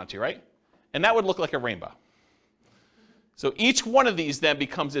property if we wanted to, right? And that would look like a rainbow. So each one of these then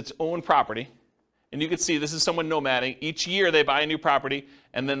becomes its own property. And you can see this is someone nomading. Each year they buy a new property,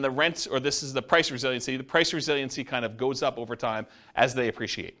 and then the rent, or this is the price resiliency. The price resiliency kind of goes up over time as they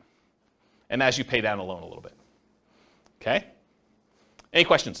appreciate and as you pay down a loan a little bit. Okay? Any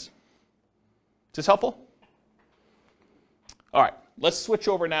questions? Is this helpful? All right. Let's switch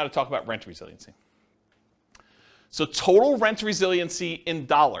over now to talk about rent resiliency. So total rent resiliency in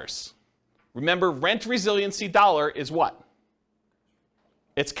dollars. Remember, rent resiliency dollar is what?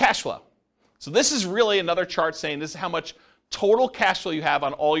 It's cash flow. So this is really another chart saying this is how much total cash flow you have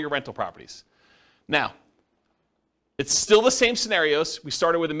on all your rental properties. Now, it's still the same scenarios. We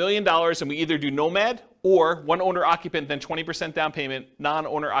started with $1 million, and we either do nomad or one owner occupant, then 20% down payment,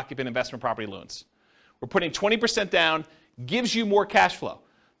 non-owner occupant investment property loans. We're putting 20% down, gives you more cash flow.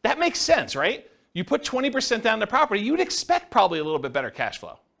 That makes sense, right? You put 20% down the property, you would expect probably a little bit better cash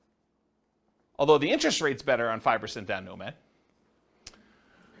flow. Although the interest rate's better on 5% down nomad.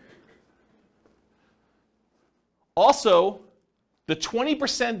 Also, the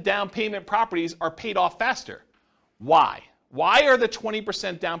 20% down payment properties are paid off faster. Why? Why are the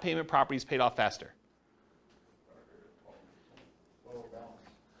 20% down payment properties paid off faster?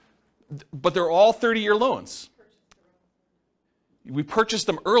 But they're all 30-year loans. We purchased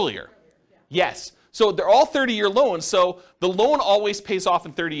them earlier. Yes. So they're all 30-year loans, so the loan always pays off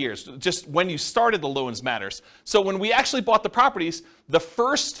in 30 years. Just when you started the loans matters. So when we actually bought the properties,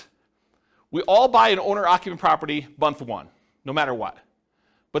 we all buy an owner-occupant property month 1, no matter what.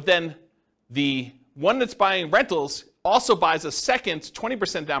 But then the one that's buying rentals also buys a second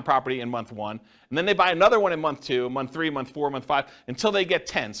 20% down property in month 1, and then they buy another one in month 2, month 3, month 4, month 5, until they get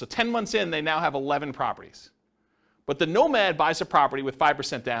 10. So 10 months in, they now have 11 properties. But the nomad buys a property with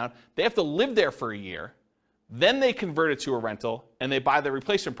 5% down. They have to live there for a year. Then they convert it to a rental, and they buy the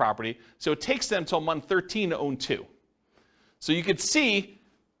replacement property. So it takes them until month 13 to own 2. So you could see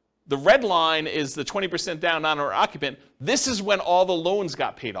the red line is the 20% down non-owner occupant. This is when all the loans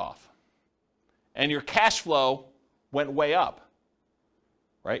got paid off. And your cash flow went way up.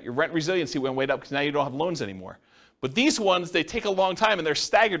 Right? Your rent resiliency went way up because now you don't have loans anymore. But these ones, they take a long time, and they're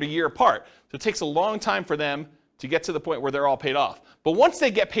staggered a year apart. So it takes a long time for them to get to the point where they're all paid off. But once they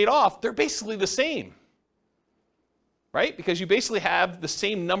get paid off, they're basically the same. right? Because you basically have the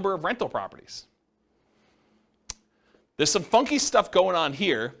same number of rental properties. There's some funky stuff going on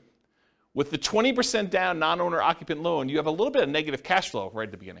here. With the 20% down non-owner occupant loan, you have a little bit of negative cash flow right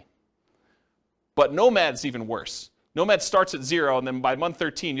at the beginning. But Nomad's even worse. Nomad starts at 0, and then by month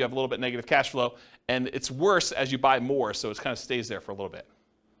 13, you have a little bit negative cash flow, and it's worse as you buy more, so it kind of stays there for a little bit.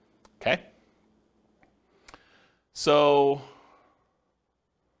 Okay? So,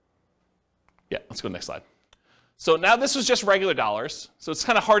 yeah, let's go to the next slide. So now this was just regular dollars, so it's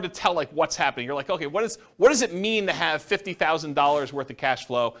kind of hard to tell like what's happening. You're like, okay, what does it mean to have $50,000 worth of cash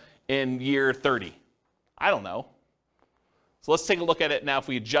flow in year 30? I don't know. So let's take a look at it now if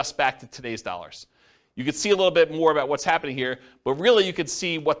we adjust back to today's dollars. You could see a little bit more about what's happening here, but really you could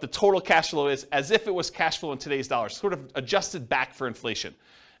see what the total cash flow is as if it was cash flow in today's dollars, sort of adjusted back for inflation.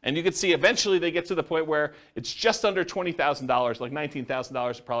 And you can see eventually they get to the point where it's just under $20,000, like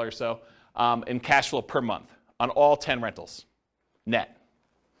 $19,000 probably or so, in cash flow per month on all 10 rentals, net.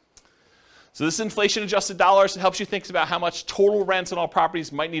 So this inflation adjusted dollars. It helps you think about how much total rents on all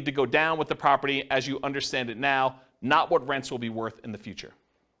properties might need to go down with the property as you understand it now, not what rents will be worth in the future.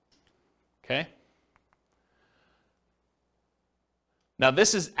 Okay? Now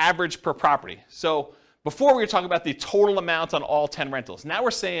this is average per property. So before we were talking about the total amount on all 10 rentals. Now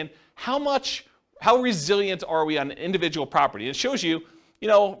we're saying how resilient are we on an individual property? It shows you,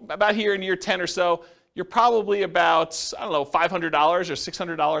 about here in year 10 or so, you're probably about, $500 or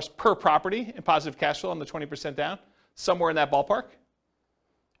 $600 per property in positive cash flow on the 20% down, somewhere in that ballpark.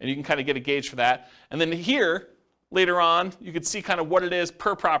 And you can kind of get a gauge for that. And then here, later on, you can see kind of what it is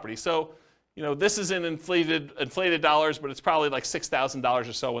per property. So, this is in inflated dollars, but it's probably like $6,000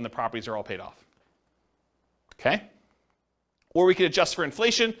 or so when the properties are all paid off. Okay? Or we could adjust for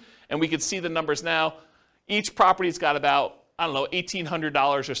inflation, and we could see the numbers now. Each property's got about,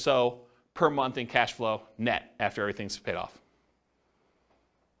 $1,800 or so per month in cash flow net after everything's paid off.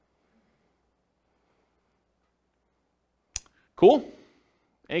 Cool?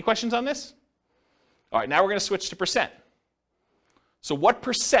 Any questions on this? All right, now we're going to switch to percent. So what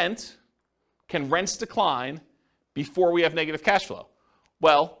percent can rents decline before we have negative cash flow?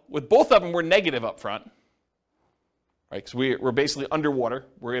 Well, with both of them, we're negative up front, right? Because we're basically underwater.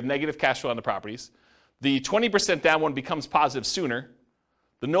 We have negative cash flow on the properties. The 20% down one becomes positive sooner.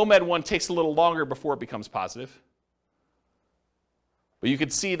 The Nomad one takes a little longer before it becomes positive. But you can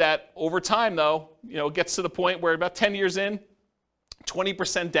see that over time, though, it gets to the point where about 10 years in,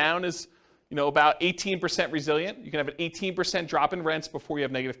 20% down is, about 18% resilient. You can have an 18% drop in rents before you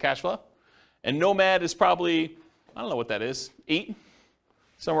have negative cash flow. And Nomad is probably, I don't know what that is, 8,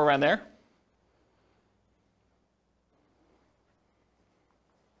 somewhere around there.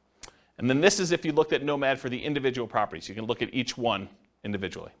 And then this is if you looked at Nomad for the individual properties. You can look at each one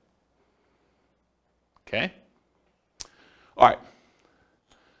individually. Okay? All right.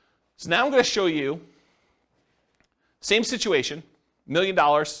 So now I'm going to show you, same situation, $1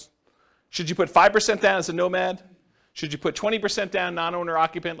 million. Should you put 5% down as a Nomad? Should you put 20% down non-owner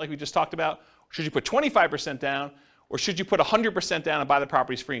occupant like we just talked about? Should you put 25% down? Or should you put 100% down and buy the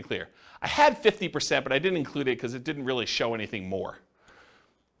properties free and clear? I had 50%, but I didn't include it because it didn't really show anything more.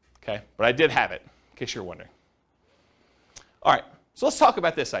 Okay, but I did have it, in case you're wondering. All right, so let's talk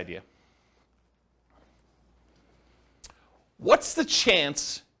about this idea. What's the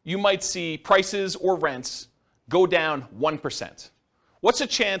chance you might see prices or rents go down 1%? What's the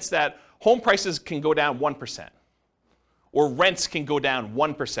chance that home prices can go down 1%? Or rents can go down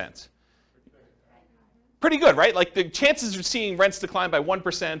 1%? Pretty good, right? Like the chances of seeing rents decline by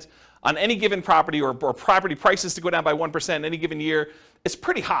 1% on any given property or property prices to go down by 1% in any given year is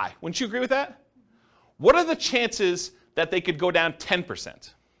pretty high. Wouldn't you agree with that? What are the chances that they could go down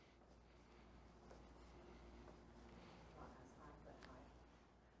 10%?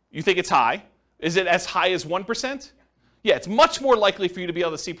 You think it's high? Is it as high as 1%? Yeah, it's much more likely for you to be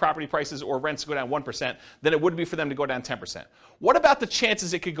able to see property prices or rents go down 1% than it would be for them to go down 10%. What about the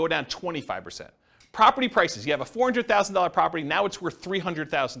chances it could go down 25%? Property prices, you have a $400,000 property, now it's worth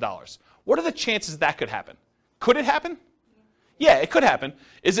 $300,000. What are the chances that could happen? Could it happen? Yeah, it could happen.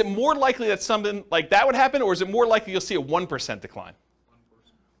 Is it more likely that something like that would happen, or is it more likely you'll see a 1% decline?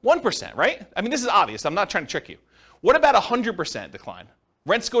 1%, right? I mean, this is obvious. I'm not trying to trick you. What about a 100% decline?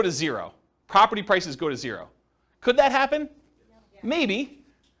 Rents go to 0. Property prices go to 0. Could that happen? Maybe.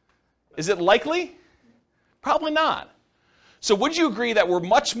 Is it likely? Probably not. So would you agree that we're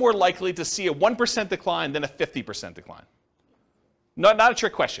much more likely to see a 1% decline than a 50% decline? Not a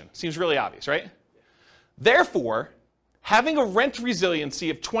trick question. Seems really obvious, right? Therefore, having a rent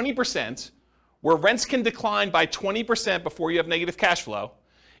resiliency of 20%, where rents can decline by 20% before you have negative cash flow,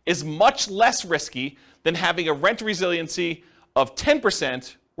 is much less risky than having a rent resiliency of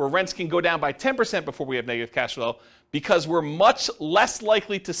 10%, where rents can go down by 10% before we have negative cash flow, because we're much less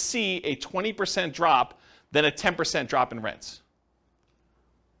likely to see a 20% drop than a 10% drop in rents.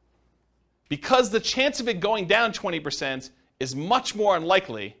 Because the chance of it going down 20% is much more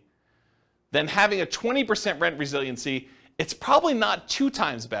unlikely than having a 20% rent resiliency, it's probably not 2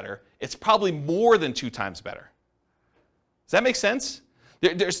 times better. It's probably more than 2 times better. Does that make sense?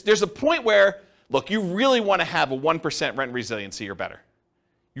 There's a point where, look, you really want to have a 1% rent resiliency or better.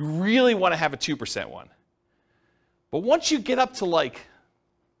 You really want to have a 2% one. But once you get up to like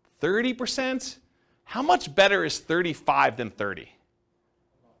 30%, how much better is 35 than 30?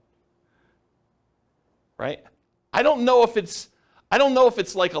 Right? I don't know if it's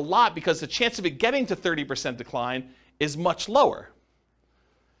like a lot, because the chance of it getting to 30% decline is much lower.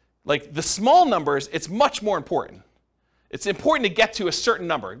 Like the small numbers, it's much more important. It's important to get to a certain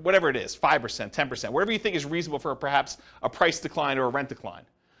number, whatever it is, 5%, 10%, whatever you think is reasonable for perhaps a price decline or a rent decline.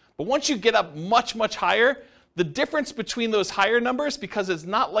 But once you get up much, much higher, the difference between those higher numbers, because it's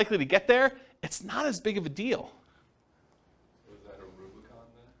not likely to get there, it's not as big of a deal. So is that a Rubicon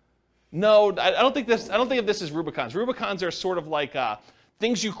then? No, I don't think of this as Rubicons. Rubicons are sort of like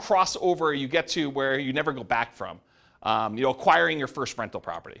things you cross over, you get to where you never go back from. Acquiring your first rental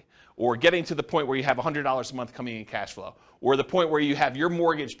property, or getting to the point where you have $100 a month coming in cash flow, or the point where you have your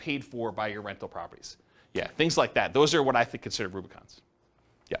mortgage paid for by your rental properties. Yeah, things like that. Those are what I think considered Rubicons.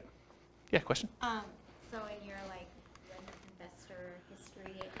 Yeah. Yeah, question? So in your rent investor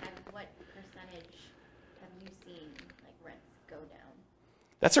history, what percentage have you seen rents go down?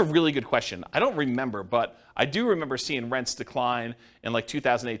 That's a really good question. I don't remember, but I do remember seeing rents decline in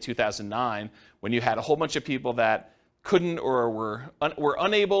 2008, 2009, when you had a whole bunch of people that couldn't or were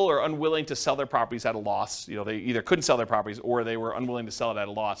unable or unwilling to sell their properties at a loss. They either couldn't sell their properties or they were unwilling to sell it at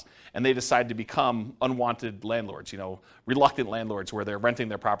a loss, and they decided to become unwanted landlords, reluctant landlords where they're renting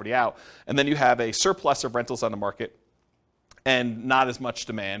their property out. And then you have a surplus of rentals on the market and not as much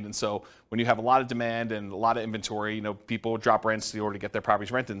demand. And so when you have a lot of demand and a lot of inventory, people drop rents in order to get their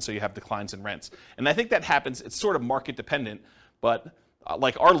properties rented, and so you have declines in rents. And I think that happens, it's sort of market dependent, but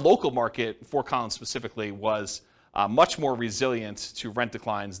our local market, Fort Collins specifically, was much more resilient to rent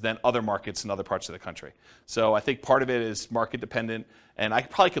declines than other markets in other parts of the country. So I think part of it is market dependent, and I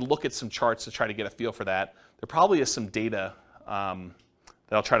probably could look at some charts to try to get a feel for that. There probably is some data that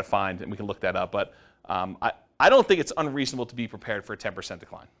I'll try to find, and we can look that up. But I don't think it's unreasonable to be prepared for a 10%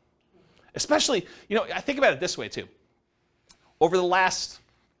 decline. Especially, I think about it this way too. Over the last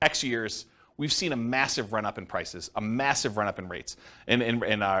X years, we've seen a massive run up in prices, a massive run up in rates, in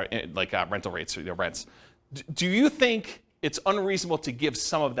rental rates, rents. Do you think it's unreasonable to give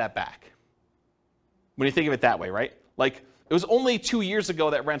some of that back? When you think of it that way, right? It was only 2 years ago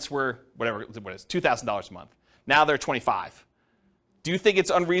that rents were $2,000 a month. Now they're $25. Do you think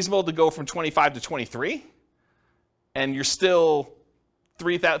it's unreasonable to go from 25 to 23? And you're still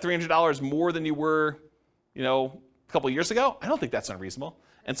 $300 more than you were, a couple of years ago? I don't think that's unreasonable.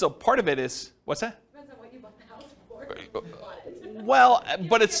 And so part of it is, what's that? Depends on what you bought the house for. Well,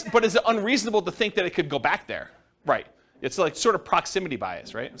 but is it unreasonable to think that it could go back there? Right. It's sort of proximity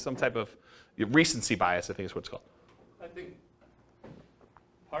bias, right? Some type of recency bias, I think is what it's called. I think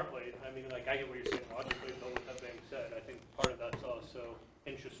partly, I get what you're saying logically, but with that being said, I think part of that's also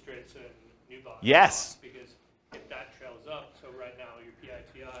interest rates and new bonds. Yes. Because if that trails up, so right now your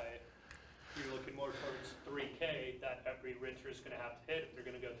PITI, you're looking more towards 3K that every renter is going to have to hit if they're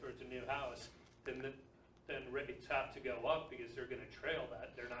going to go towards a new house, then rates have to go up because they're going to trail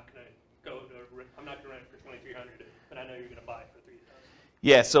that. They're not going to go to, I'm not going to rent for $2,300, but I know you're going to buy for $3,000.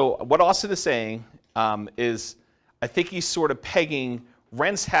 Yeah, so what Austin is saying is I think he's sort of pegging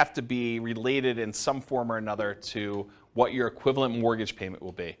rents have to be related in some form or another to what your equivalent mortgage payment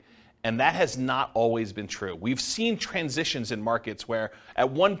will be. And that has not always been true. We've seen transitions in markets where at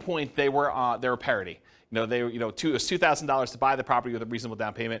one point they were parity. It was $2,000 to buy the property with a reasonable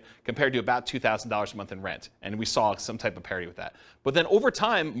down payment compared to about $2,000 a month in rent. And we saw some type of parity with that. But then over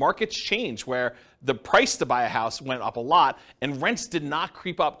time, markets changed where the price to buy a house went up a lot and rents did not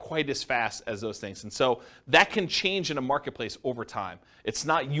creep up quite as fast as those things. And so that can change in a marketplace over time. It's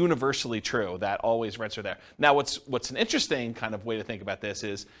not universally true that always rents are there. Now, what's an interesting kind of way to think about this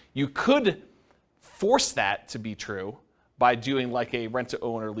is you could force that to be true by doing like a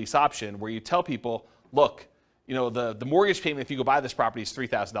rent-to-own or lease option where you tell people, look, the mortgage payment if you go buy this property is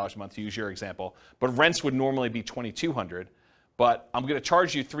 $3,000 a month, to use your example, but rents would normally be $2,200. But I'm going to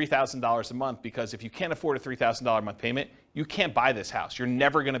charge you $3,000 a month because if you can't afford a $3,000 a month payment, you can't buy this house. You're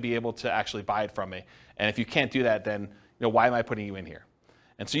never going to be able to actually buy it from me. And if you can't do that, then why am I putting you in here?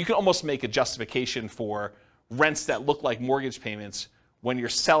 And so you can almost make a justification for rents that look like mortgage payments when you're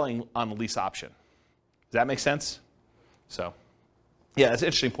selling on the lease option. Does that make sense? So, yeah, that's an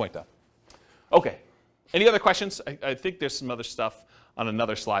interesting point, though. Okay. Any other questions? I think there's some other stuff on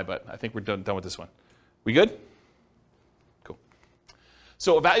another slide, but I think we're done with this one. We good? Cool.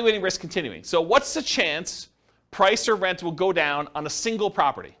 So evaluating risk continuing. So what's the chance price or rent will go down on a single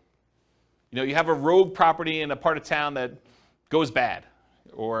property? You know, you have a rogue property in a part of town that goes bad,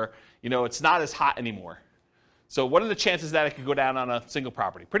 or, you know, it's not as hot anymore. So what are the chances that it could go down on a single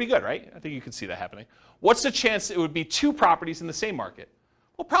property? Pretty good, right? I think you can see that happening. What's the chance it would be two properties in the same market?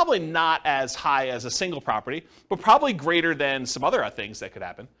 Well, probably not as high as a single property, but probably greater than some other things that could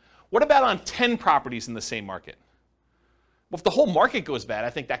happen. What about on 10 properties in the same market? Well, if the whole market goes bad, I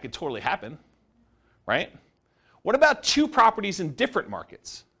think that could totally happen, right? What about two properties in different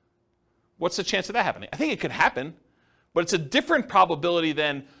markets? What's the chance of that happening? I think it could happen, but it's a different probability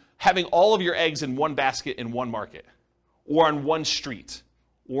than having all of your eggs in one basket in one market, or on one street,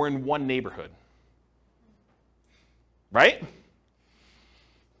 or in one neighborhood. Right?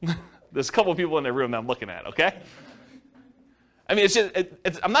 There's a couple of people in the room that I'm looking at, okay? I mean,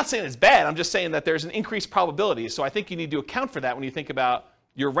 I'm not saying it's bad, I'm just saying that there's an increased probability, so I think you need to account for that when you think about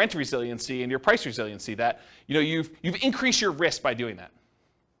your rent resiliency and your price resiliency, that, you know, you've increased your risk by doing that.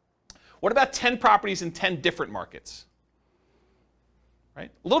 What about 10 properties in 10 different markets? Right?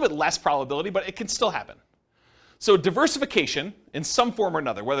 A little bit less probability, but it can still happen. So diversification in some form or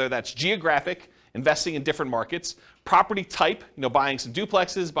another, whether that's geographic, investing in different markets, property type, you know, buying some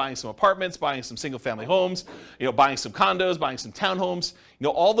duplexes, buying some apartments, buying some single-family homes, you know, buying some condos, buying some townhomes, you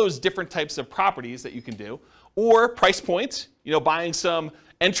know, all those different types of properties that you can do, or price points, you know, buying some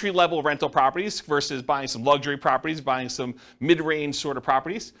entry-level rental properties versus buying some luxury properties, buying some mid-range sort of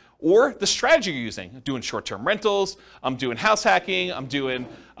properties, or the strategy you're using. I'm doing short-term rentals, I'm doing house hacking, I'm doing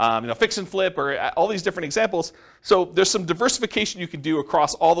you know, fix and flip, or all these different examples. So there's some diversification you can do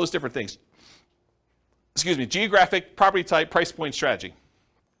across all those different things. Excuse me, geographic, property type, price point, strategy.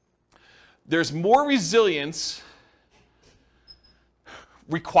 There's more resilience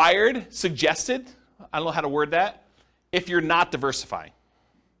required, suggested, I don't know how to word that, if you're not diversifying,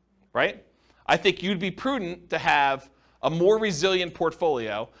 right? I think you'd be prudent to have a more resilient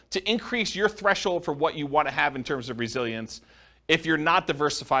portfolio to increase your threshold for what you want to have in terms of resilience if you're not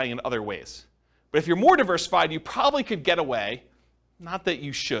diversifying in other ways. But if you're more diversified, you probably could get away, not that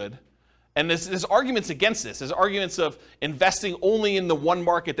you should, and there's arguments against this. There's arguments of investing only in the one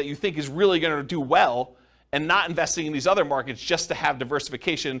market that you think is really going to do well and not investing in these other markets just to have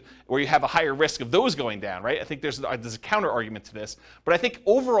diversification where you have a higher risk of those going down, right? I think there's a counter argument to this. But I think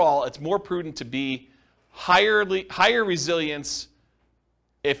overall, it's more prudent to be higher resilience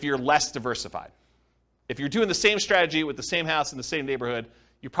if you're less diversified. If you're doing the same strategy with the same house in the same neighborhood,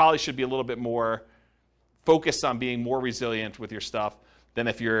 you probably should be a little bit more focused on being more resilient with your stuff than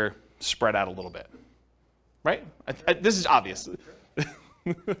if you're spread out a little bit, right? This is obvious.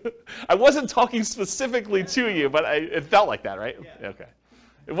 I wasn't talking specifically to you, but it felt like that, right? Yeah. Okay.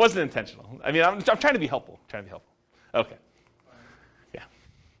 It wasn't intentional. I mean, I'm trying to be helpful. Okay. Yeah.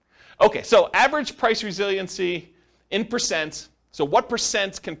 Okay, so average price resiliency in percent. So what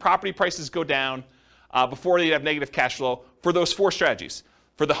percent can property prices go down before you have negative cash flow for those four strategies?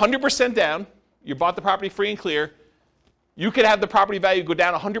 For the 100% down, you bought the property free and clear, you could have the property value go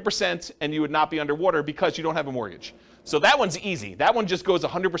down 100% and you would not be underwater because you don't have a mortgage. So that one's easy. That one just goes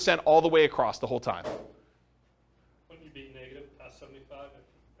 100% all the way across the whole time. Wouldn't you be negative past 75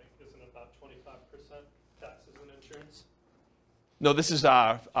 if isn't about 25% taxes and insurance? No, this is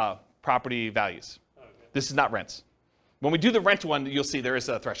property values. Okay. This is not rents. When we do the rent one, you'll see there is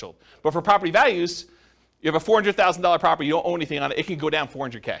a threshold. But for property values, you have a $400,000 property, you don't own anything on it, it can go down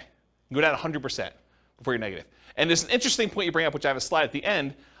 400K. It can go down 100% before you're negative. And there's an interesting point you bring up, which I have a slide at the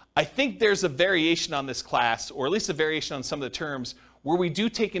end. I think there's a variation on this class, or at least a variation on some of the terms, where we do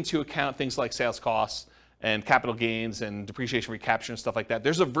take into account things like sales costs and capital gains and depreciation recapture and stuff like that.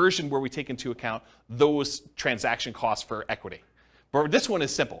 There's a version where we take into account those transaction costs for equity. But this one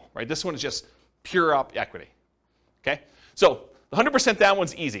is simple, right? This one is just pure up equity, okay? So the 100% down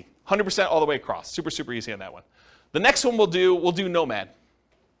one's easy. 100% all the way across. Super, super easy on that one. The next one we'll do Nomad.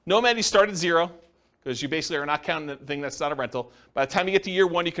 Nomad, you start at 0. Because you basically are not counting the thing that's not a rental. By the time you get to year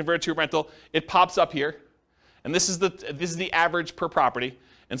 1, you convert it to a rental. It pops up here. And this is the average per property.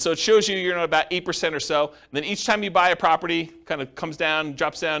 And so it shows you you're at about 8% or so. And then each time you buy a property, kind of comes down,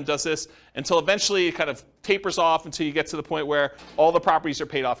 drops down, does this, until eventually it kind of tapers off until you get to the point where all the properties are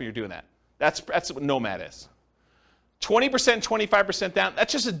paid off and you're doing that. That's what Nomad is. 20%, 25% down,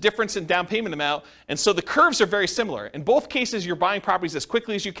 that's just a difference in down payment amount. And so the curves are very similar. In both cases, you're buying properties as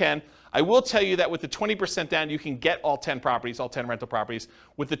quickly as you can. I will tell you that with the 20% down, you can get all 10 properties, all 10 rental properties.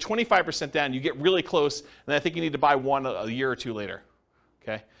 With the 25% down, you get really close, and I think you need to buy one a year or two later.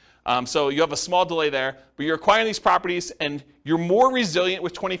 Okay? So you have a small delay there, but you're acquiring these properties, and you're more resilient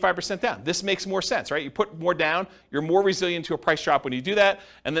with 25% down. This makes more sense, right? You put more down, you're more resilient to a price drop when you do that,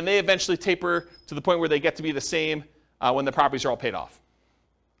 and then they eventually taper to the point where they get to be the same when the properties are all paid off.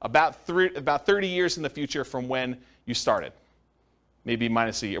 About 30 years in the future from when you started. Maybe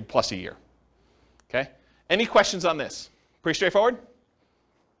minus a year, plus a year. Okay? Any questions on this? Pretty straightforward?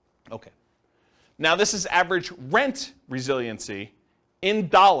 Okay. Now this is average rent resiliency in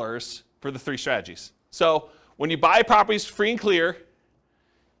dollars for the three strategies. So when you buy properties free and clear,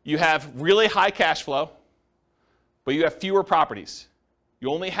 you have really high cash flow, but you have fewer properties.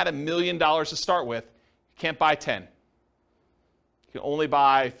 You only had $1 million to start with. You can't buy 10. You can only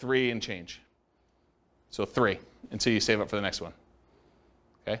buy 3 and change. So 3 until you save up for the next one.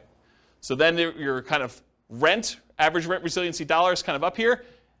 Okay? So then your kind of average rent resiliency dollars kind of up here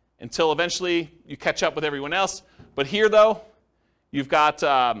until eventually you catch up with everyone else. But here though, you've got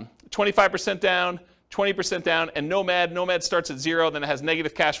 25% down, 20% down, and Nomad. Nomad starts at 0, then it has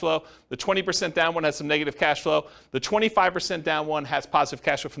negative cash flow. The 20% down one has some negative cash flow. The 25% down one has positive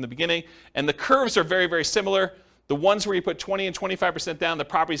cash flow from the beginning. And the curves are very, very similar. The ones where you put 20 and 25% down, the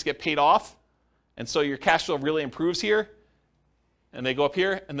properties get paid off. And so your cash flow really improves here. And they go up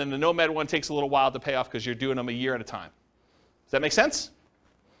here. And then the Nomad one takes a little while to pay off because you're doing them a year at a time. Does that make sense?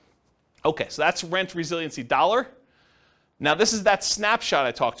 Okay, so that's rent resiliency dollar. Now this is that snapshot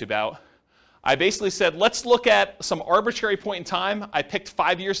I talked about. I basically said, let's look at some arbitrary point in time. I picked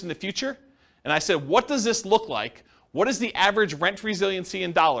 5 years in the future. And I said, what does this look like? What is the average rent resiliency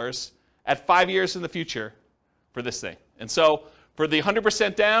in dollars at 5 years in the future for this thing? And so for the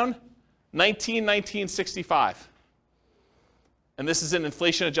 100% down, 1965. And this is in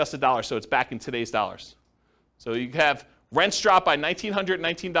inflation adjusted dollars, so it's back in today's dollars. So you have rents drop by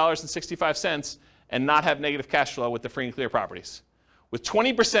 $1,919.65 and not have negative cash flow with the free and clear properties. With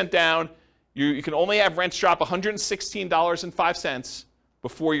 20% down, you can only have rents drop $116.05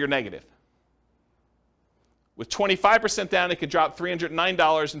 before you're negative. With 25% down, it could drop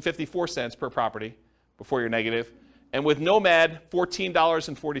 $309.54 per property before you're negative. And with Nomad,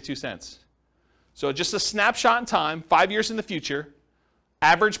 $14.42. So just a snapshot in time, 5 years in the future,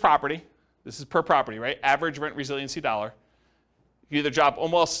 average property, this is per property, right? Average rent resiliency dollar. You either drop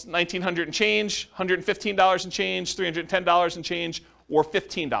almost $1,900 and change, $115 and change, $310 and change, or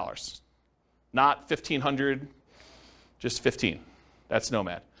 $15. Not $1,500, just 15. That's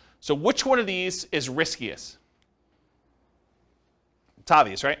Nomad. So which one of these is riskiest? It's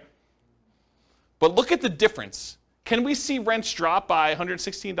obvious, right? But look at the difference. Can we see rents drop by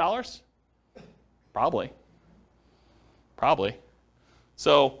 $116? Probably.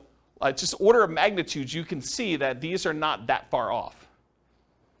 So just order of magnitude, you can see that these are not that far off.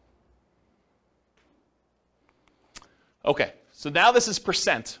 Okay, so now this is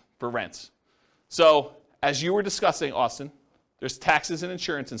percent for rents. So as you were discussing, Austin, there's taxes and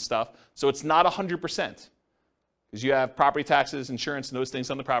insurance and stuff, so it's not 100%. Because you have property taxes, insurance, and those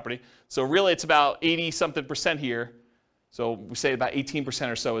things on the property. So really it's about 80-something percent here. So we say about 18%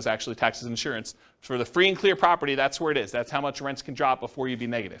 or so is actually taxes and insurance. For the free and clear property, that's where it is. That's how much rents can drop before you be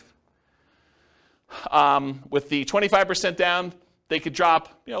negative. With the 25% down, they could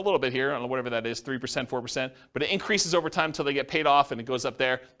drop a little bit here, I don't know, whatever that is, 3%, 4%, but it increases over time until they get paid off and it goes up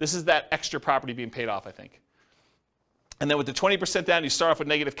there. This is that extra property being paid off, I think. And then with the 20% down, you start off with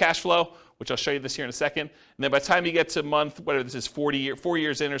negative cash flow, which I'll show you this here in a second. And then by the time you get to month, whatever this is, 4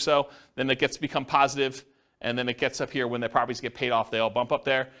 years in or so, then it gets to become positive. And then it gets up here when the properties get paid off, they all bump up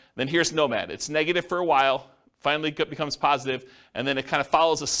there. Then here's Nomad. It's negative for a while, finally becomes positive, and then it kind of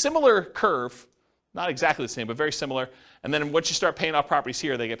follows a similar curve, not exactly the same, but very similar. And then once you start paying off properties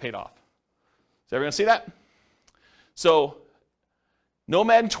here, they get paid off. Does everyone see that? So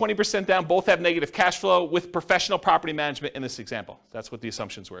Nomad and 20% down both have negative cash flow with professional property management in this example. That's what the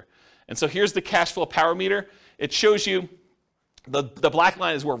assumptions were. And so here's the cash flow power meter. It shows you, the black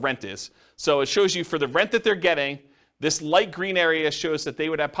line is where rent is. So it shows you for the rent that they're getting, this light green area shows that they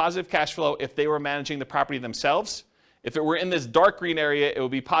would have positive cash flow if they were managing the property themselves. If it were in this dark green area, it would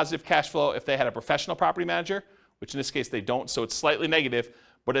be positive cash flow if they had a professional property manager, which in this case they don't, so it's slightly negative,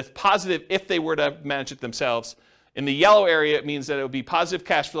 but it's positive if they were to manage it themselves. In the yellow area, it means that it would be positive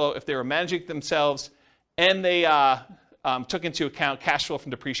cash flow if they were managing it themselves and they took into account cash flow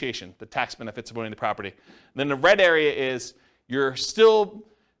from depreciation, the tax benefits of owning the property. And then the red area is you're still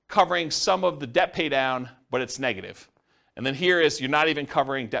covering some of the debt pay down, but it's negative. And then here is you're not even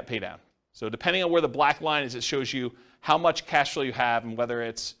covering debt pay down. So depending on where the black line is, it shows you how much cash flow you have and whether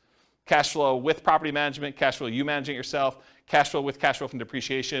it's cash flow with property management, cash flow you managing it yourself, cash flow with cash flow from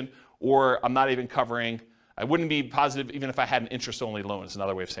depreciation, or I'm not even covering, I wouldn't be positive even if I had an interest-only loan is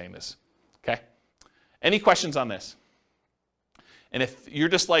another way of saying this, okay? Any questions on this? And if you're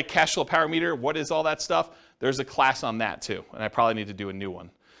just like cash flow power meter, what is all that stuff? There's a class on that too, and I probably need to do a new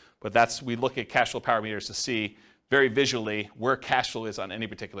one. But we look at cash flow power meters to see very visually where cash flow is on any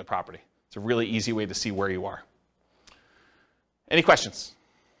particular property. It's a really easy way to see where you are. Any questions?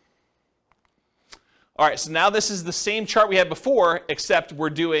 All right, so now this is the same chart we had before, except we're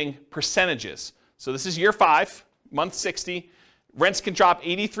doing percentages. So this is year 5, month 60. Rents can drop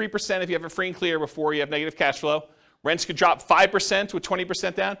 83% if you have a free and clear before you have negative cash flow. Rents could drop 5% with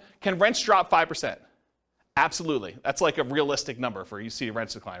 20% down. Can rents drop 5%? Absolutely. That's like a realistic number for you see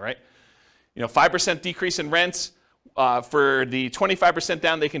rents decline, right? 5% decrease in rents. For the 25%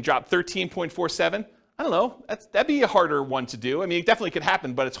 down, they can drop 13.47. I don't know. That'd be a harder one to do. I mean, it definitely could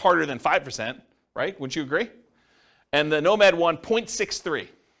happen, but it's harder than 5%, right? Wouldn't you agree? And the Nomad one, 0.63.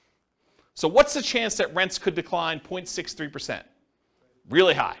 So what's the chance that rents could decline 0.63%?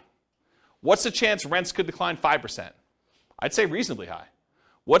 Really high. What's the chance rents could decline 5%? I'd say reasonably high.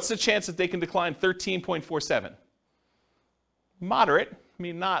 What's the chance that they can decline 13.47? Moderate. I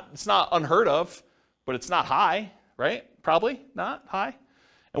mean, it's not unheard of, but it's not high, right? Probably not high.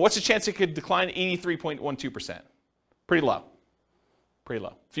 And what's the chance it could decline 83.12%? Pretty low. Pretty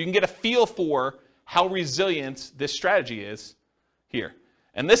low. If you can get a feel for how resilient this strategy is here.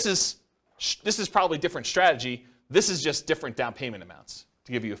 And this is probably different strategy. This is just different down payment amounts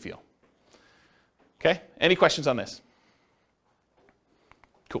to give you a feel. Okay? Any questions on this?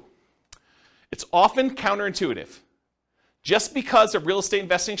 Cool. It's often counterintuitive. Just because a real estate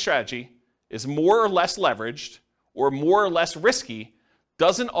investing strategy is more or less leveraged or more or less risky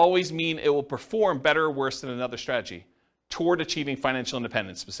doesn't always mean it will perform better or worse than another strategy toward achieving financial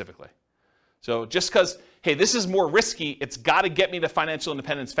independence specifically. So just because, hey, this is more risky, it's got to get me to financial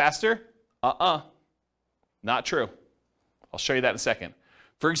independence faster? Not true. I'll show you that in a second.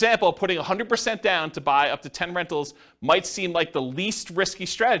 For example, putting 100% down to buy up to 10 rentals might seem like the least risky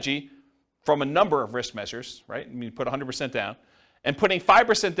strategy from a number of risk measures, right? I mean, put 100% down. And putting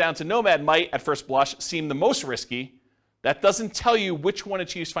 5% down to Nomad might, at first blush, seem the most risky. That doesn't tell you which one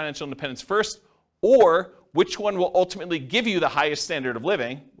achieves financial independence first or which one will ultimately give you the highest standard of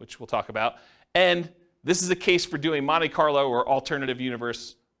living, which we'll talk about. And this is a case for doing Monte Carlo or alternative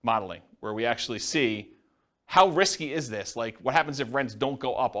universe modeling, where we actually see how risky is this? Like, what happens if rents don't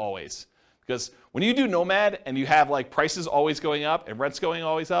go up always? Because when you do Nomad and you have like prices always going up and rents going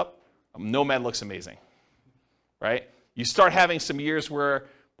always up, Nomad looks amazing, right? You start having some years where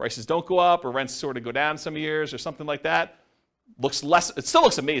prices don't go up or rents sort of go down some years or something like that. It still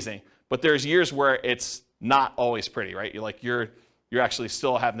looks amazing, but there's years where it's not always pretty, right? You're actually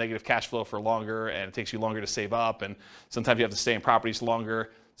still have negative cash flow for longer and it takes you longer to save up and sometimes you have to stay in properties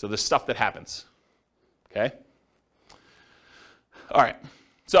longer. So there's stuff that happens, okay? All right,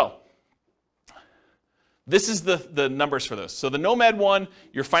 so this is the numbers for those. So the Nomad one,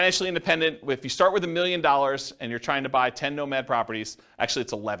 you're financially independent. If you start with $1 million and you're trying to buy 10 Nomad properties, actually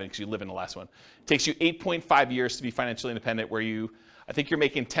it's 11 because you live in the last one. It takes you 8.5 years to be financially independent where I think you're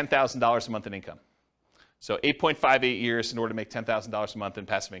making $10,000 a month in income. So 8.58 years in order to make $10,000 a month in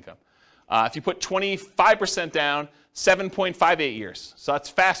passive income. If you put 25% down, 7.58 years. So that's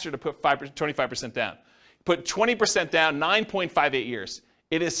faster to put 25% down. Put 20% down, 9.58 years.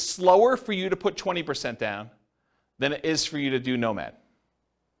 It is slower for you to put 20% down than it is for you to do Nomad.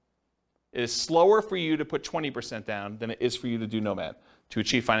 It is slower for you to put 20% down than it is for you to do Nomad to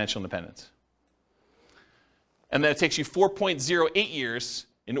achieve financial independence. And then it takes you 4.08 years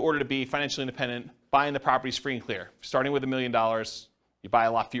in order to be financially independent, buying the properties free and clear. Starting with $1 million, you buy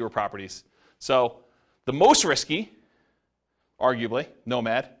a lot fewer properties. So the most risky, arguably,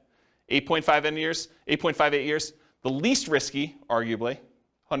 Nomad, 8.58 years. The least risky, arguably,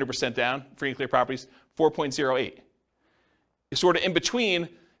 100% down, free and clear properties, 4.08. It's sort of in between.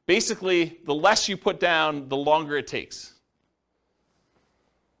 Basically, the less you put down, the longer it takes.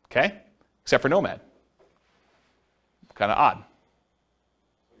 Okay? Except for Nomad. Kind of odd.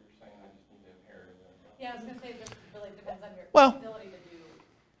 So you're saying I just need to inherit it? Yeah, I was going to say this really depends on your Well, ability to do.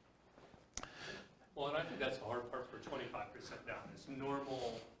 Well, and I think that's the hard part for 25% down is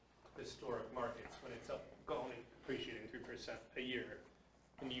normal historic markets when it's up, only appreciating 3% a year,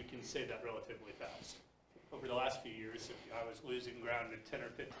 and you can say that relatively fast. Over the last few years, if I was losing ground at 10 or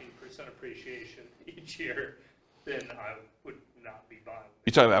 15% appreciation each year, then I would not be buying.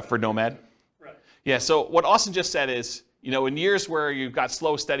 You're talking about for Nomad? Right. Yeah, so what Austin just said is In years where you've got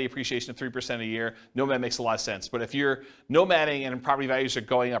slow, steady appreciation of 3% a year, nomad makes a lot of sense. But if you're nomading and property values are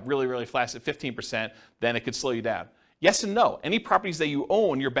going up really, really fast at 15%, then it could slow you down. Yes and no. Any properties that you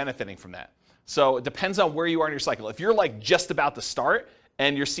own, you're benefiting from that. So it depends on where you are in your cycle. If you're like just about to start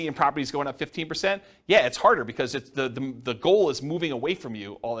and you're seeing properties going up 15%, yeah, it's harder because it's the goal is moving away from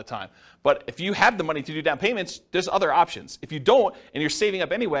you all the time. But if you have the money to do down payments, there's other options. If you don't and you're saving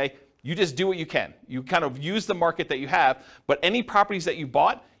up anyway, you just do what you can. You kind of use the market that you have, but any properties that you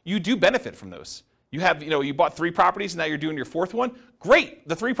bought, you do benefit from those. You bought 3 properties and now you're doing your 4th one. Great.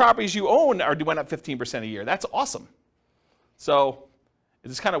 The 3 properties you own went up 15% a year. That's awesome. So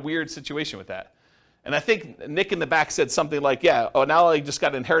it's kind of weird situation with that. And I think Nick in the back said something like, now I just got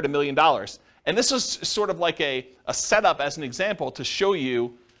to inherit $1 million. And this was sort of like a setup as an example to show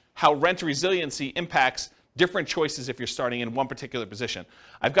you how rent resiliency impacts different choices if you're starting in one particular position.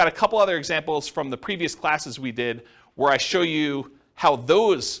 I've got a couple other examples from the previous classes we did where I show you how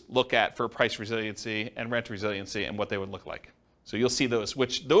those look at for price resiliency and rent resiliency and what they would look like. So you'll see those,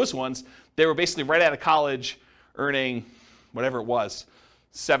 which those ones, they were basically right out of college earning whatever it was,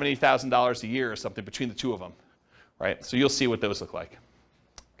 $70,000 a year or something between the two of them, right? So you'll see what those look like.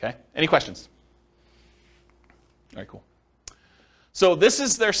 Okay, any questions? All right, cool. So this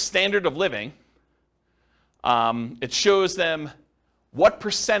is their standard of living. It shows them what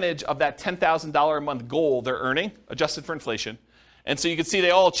percentage of that $10,000 a month goal they're earning, adjusted for inflation. And so you can see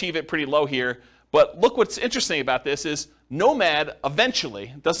they all achieve it pretty low here. But look what's interesting about this is Nomad eventually,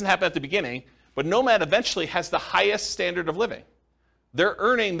 it doesn't happen at the beginning, but Nomad eventually has the highest standard of living. They're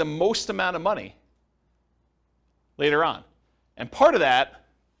earning the most amount of money later on. And part of that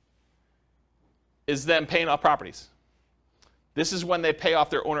is them paying off properties. This is when they pay off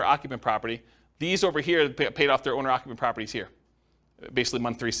their owner-occupant property. These over here paid off their owner-occupant properties here. Basically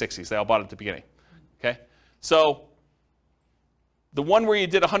month 360s. They all bought it at the beginning. Okay? So the one where you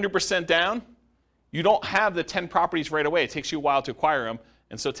did 100% down, you don't have the 10 properties right away. It takes you a while to acquire them,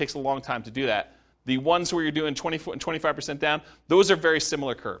 and so it takes a long time to do that. The ones where you're doing 25% down, those are very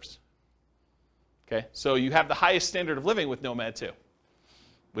similar curves. Okay? So you have the highest standard of living with Nomad too,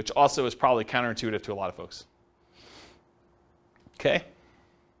 which also is probably counterintuitive to a lot of folks. Okay?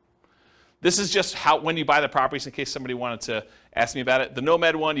 This is just when you buy the properties in case somebody wanted to ask me about it. The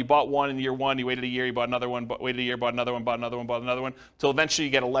Nomad one, you bought one in year 1, you waited a year, you bought another one, waited a year, bought another one, bought another one, bought another one, until eventually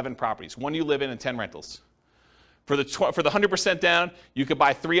you get 11 properties. 1 you live in and 10 rentals. For the 100% down, you could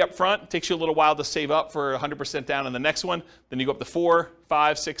buy 3 up front. It takes you a little while to save up for 100% down on the next one. Then you go up to 4,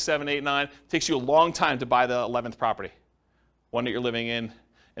 5, 6, 7, 8, 9. It takes you a long time to buy the 11th property, one that you're living in.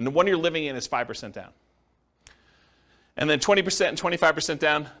 And the one you're living in is 5% down. And then 20% and 25%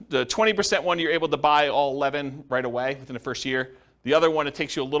 down. The 20% one, you're able to buy all 11 right away within the first year. The other one, it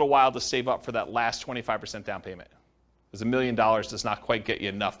takes you a little while to save up for that last 25% down payment. Because $1 million does not quite get you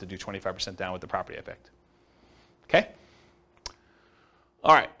enough to do 25% down with the property I picked. Okay?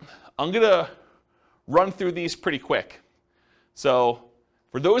 All right. I'm going to run through these pretty quick. So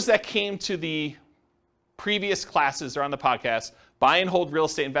for those that came to the previous classes or on the podcast, buy and hold real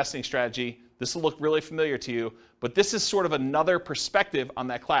estate investing strategy, this will look really familiar to you, but this is sort of another perspective on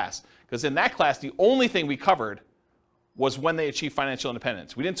that class. Because in that class, the only thing we covered was when they achieve financial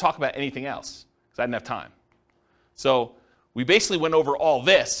independence. We didn't talk about anything else because I didn't have time. So we basically went over all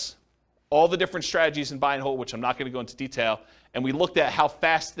this, all the different strategies in buy and hold, which I'm not going to go into detail, and we looked at how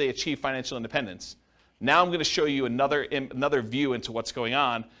fast they achieve financial independence. Now I'm going to show you another view into what's going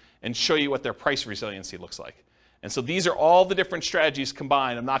on and show you what their price resiliency looks like. And so these are all the different strategies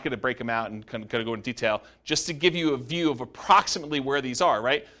combined. I'm not going to break them out and kind of go into detail, just to give you a view of approximately where these are,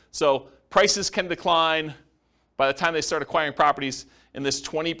 right? So prices can decline by the time they start acquiring properties in this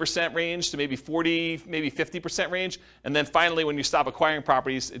 20% range to maybe 40, maybe 50% range. And then finally, when you stop acquiring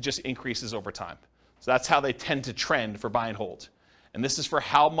properties, it just increases over time. So that's how they tend to trend for buy and hold. And this is for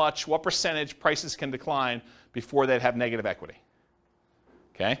what percentage prices can decline before they'd have negative equity.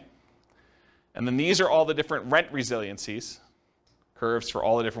 Okay? And then these are all the different rent resiliencies, curves for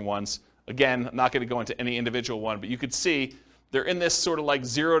all the different ones. Again, I'm not going to go into any individual one, but you could see they're in this sort of like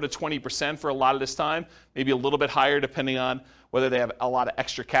 0 to 20% for a lot of this time, maybe a little bit higher depending on whether they have a lot of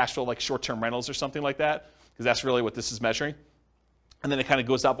extra cash flow like short-term rentals or something like that, because that's really what this is measuring. And then it kind of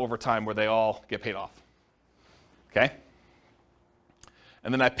goes up over time where they all get paid off. Okay?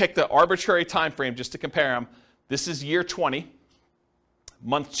 And then I picked an arbitrary time frame just to compare them. This is year 20,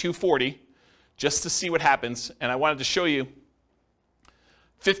 month 240, just to see what happens. And I wanted to show you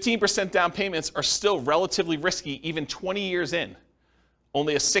 15% down payments are still relatively risky even 20 years in.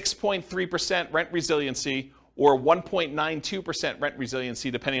 Only a 6.3% rent resiliency or 1.92% rent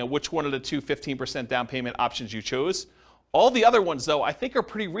resiliency, depending on which one of the two 15% down payment options you chose. All the other ones, though, I think are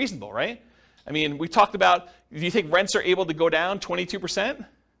pretty reasonable, right? I mean, we talked about, do you think rents are able to go down 22%?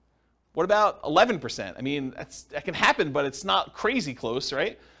 What about 11%? I mean, that can happen, but it's not crazy close,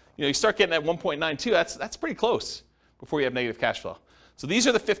 right? You start getting at 1.92, that's pretty close before you have negative cash flow. So these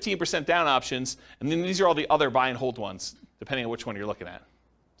are the 15% down options, and then these are all the other buy and hold ones, depending on which one you're looking at.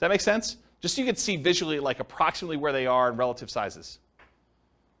 Does that make sense? Just so you can see visually like approximately where they are in relative sizes.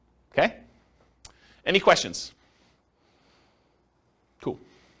 Okay? Any questions? Cool.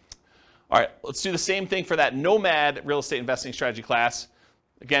 All right, let's do the same thing for that Nomad real estate investing strategy class.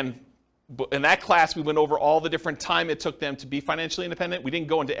 Again, in that class, we went over all the different time it took them to be financially independent. We didn't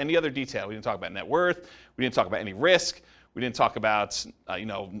go into any other detail. We didn't talk about net worth. We didn't talk about any risk. We didn't talk about,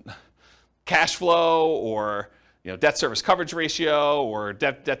 cash flow or, debt service coverage ratio or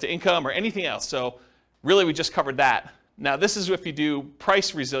debt to income or anything else. So really, we just covered that. Now, this is if you do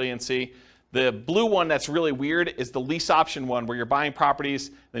price resiliency. The blue one that's really weird is the lease option one where you're buying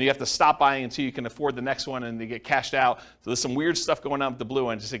properties, then you have to stop buying until you can afford the next one and they get cashed out. So there's some weird stuff going on with the blue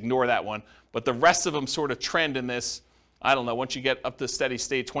one, just ignore that one. But the rest of them sort of trend in this, I don't know, once you get up to steady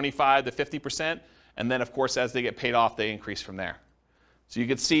state, 25 to 50%, and then of course as they get paid off, they increase from there. So you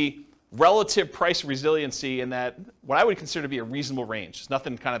can see relative price resiliency in that, what I would consider to be a reasonable range. There's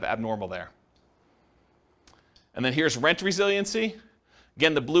nothing kind of abnormal there. And then here's rent resiliency.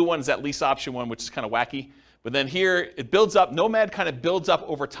 Again, the blue one is that lease option one, which is kind of wacky. But then here, it builds up. Nomad kind of builds up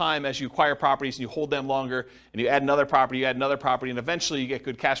over time as you acquire properties and you hold them longer, and you add another property, and eventually you get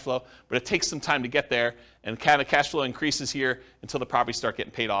good cash flow. But it takes some time to get there, and kind of cash flow increases here until the properties start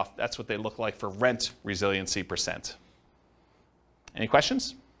getting paid off. That's what they look like for rent resiliency percent. Any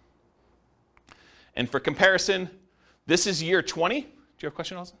questions? And for comparison, this is year 20. Do you have a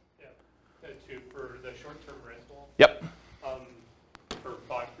question, Austin? Yeah. For the short-term rental. Yep. For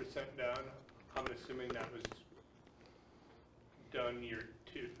 5% down, I'm assuming that was done year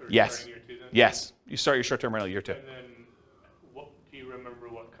 2 or yes. starting year 2 then? Yes. You start your short-term rental year 2. And then do you remember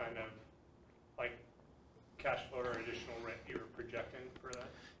what kind of cash flow or additional rent you were projecting for that?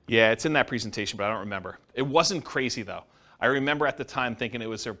 Yeah, it's in that presentation, but I don't remember. It wasn't crazy though. I remember at the time thinking it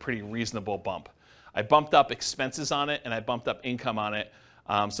was a pretty reasonable bump. I bumped up expenses on it and I bumped up income on it.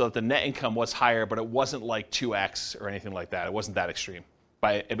 So that the net income was higher, but it wasn't like 2x or anything like that. It wasn't that extreme.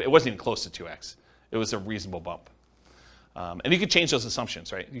 It wasn't even close to 2x. It was a reasonable bump. And you could change those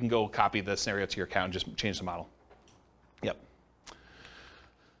assumptions, right? You can go copy the scenario to your account and just change the model. Yep.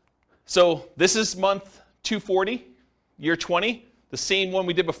 So this is month 240, year 20. The same one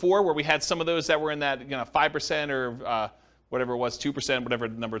we did before where we had some of those that were in that 5% or whatever it was, 2%, whatever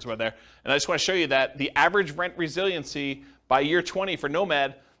the numbers were there. And I just want to show you that the average rent resiliency by year 20 for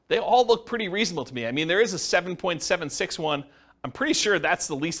Nomad, they all look pretty reasonable to me. I mean, there is a 7.76 one. I'm pretty sure that's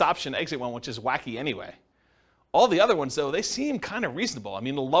the lease option exit one, which is wacky anyway. All the other ones, though, they seem kind of reasonable. I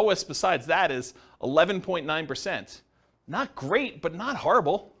mean, the lowest besides that is 11.9%. Not great, but not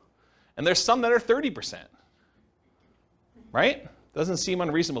horrible. And there's some that are 30%. Right? Doesn't seem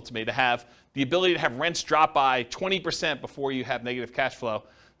unreasonable to me to have the ability to have rents drop by 20% before you have negative cash flow.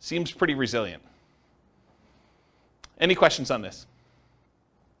 Seems pretty resilient. Any questions on this?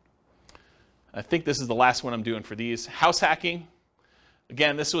 I think this is the last one I'm doing for these. House hacking.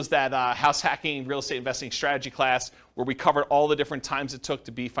 Again, this was that house hacking real estate investing strategy class where we covered all the different times it took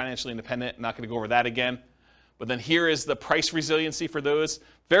to be financially independent. I'm not going to go over that again. But then here is the price resiliency for those.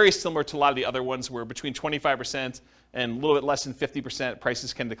 Very similar to a lot of the other ones where between 25% and a little bit less than 50%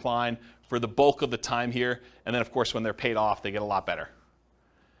 prices can decline for the bulk of the time here. And then, of course, when they're paid off, they get a lot better.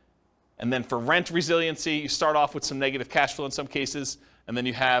 And then for rent resiliency, you start off with some negative cash flow in some cases, and then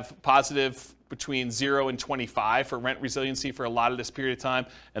you have positive between 0 and 25 for rent resiliency for a lot of this period of time,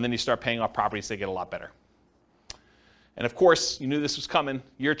 and then you start paying off properties, they get a lot better. And of course, you knew this was coming.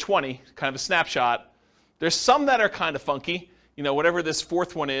 Year 20, kind of a snapshot. There's some that are kind of funky. Whatever this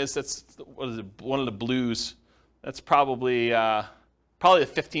fourth one is, that's one of the blues. That's probably a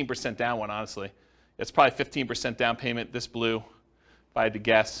 15% down one, honestly. It's probably 15% down payment, this blue, if I had to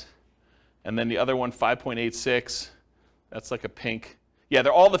guess. And then the other one, 5.86, that's like a pink. Yeah,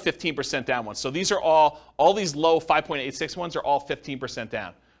 they're all the 15% down ones. So these are all these low 5.86 ones are all 15%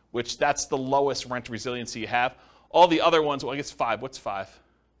 down, which that's the lowest rent resiliency you have. All the other ones, well, I guess 5. What's 5?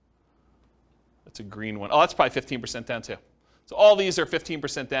 That's a green one. Oh, that's probably 15% down too. So all these are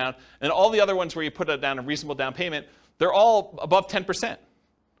 15% down. And all the other ones where you put down a reasonable down payment, they're all above 10%,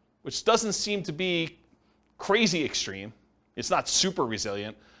 which doesn't seem to be crazy extreme. It's not super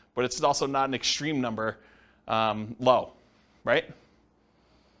resilient, but it's also not an extreme number low, right?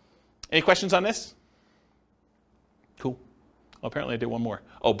 Any questions on this? Cool. Well, apparently I did one more.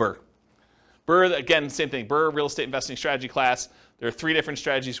 Oh, BRRRR. BRRRR, again, same thing. BRRRR, real estate investing strategy class. There are 3 different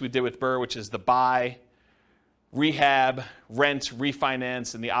strategies we did with BRRRR, which is the buy, rehab, rent,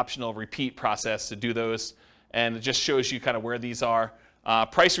 refinance, and the optional repeat process to do those. And it just shows you kind of where these are.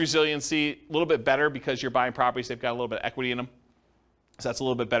 Price resiliency, a little bit better because you're buying properties. They've got a little bit of equity in them. So that's a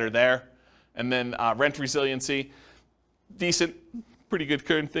little bit better there. And then rent resiliency, decent, pretty good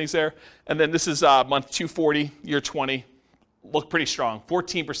current things there. And then this is month 240, year 20. Look pretty strong.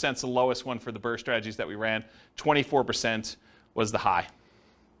 14% is the lowest one for the BRRRR strategies that we ran. 24% was the high.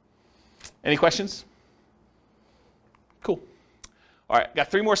 Any questions? Cool. All right,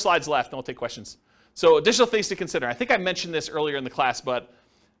 got 3 more slides left, and we'll take questions. So additional things to consider. I think I mentioned this earlier in the class, but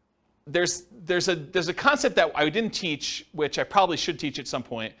there's a concept that I didn't teach, which I probably should teach at some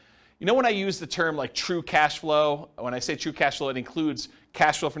point. You know when I use the term like true cash flow, when I say true cash flow, it includes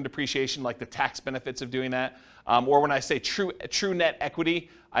cash flow from depreciation, like the tax benefits of doing that. Or when I say true net equity,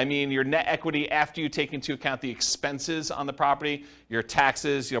 I mean your net equity after you take into account the expenses on the property, your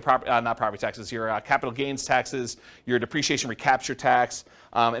taxes, not property taxes, your capital gains taxes, your depreciation recapture tax,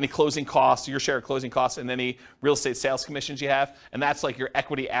 any closing costs, your share of closing costs, and any real estate sales commissions you have. And that's like your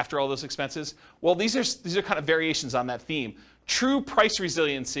equity after all those expenses. Well, these are kind of variations on that theme. True price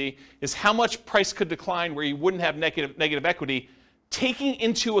resiliency is how much price could decline where you wouldn't have negative equity, taking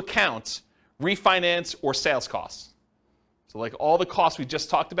into account refinance or sales costs. So like all the costs we just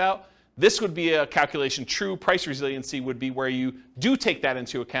talked about, this would be a calculation. True price resiliency would be where you do take that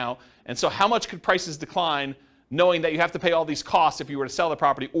into account. And so how much could prices decline knowing that you have to pay all these costs if you were to sell the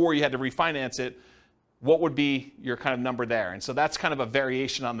property or you had to refinance it? What would be your kind of number there? And so that's kind of a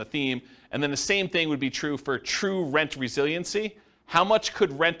variation on the theme. And then the same thing would be true for true rent resiliency. How much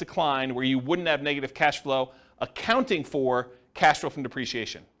could rent decline where you wouldn't have negative cash flow, accounting for cash flow from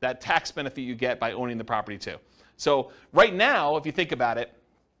depreciation, that tax benefit you get by owning the property too. So right now, if you think about it,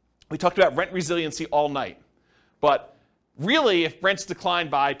 we talked about rent resiliency all night. But really, if rents declined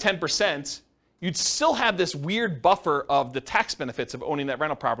by 10%, you'd still have this weird buffer of the tax benefits of owning that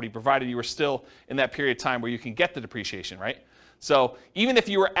rental property, provided you were still in that period of time where you can get the depreciation, right? So even if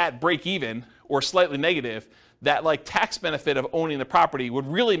you were at break even or slightly negative, that like tax benefit of owning the property would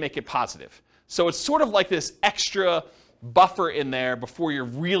really make it positive. So it's sort of like this extra buffer in there before you're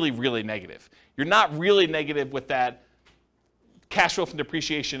really, really negative. You're not really negative with that cash flow from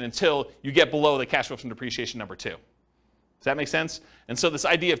depreciation until you get below the cash flow from depreciation number 2. Does that make sense? And so this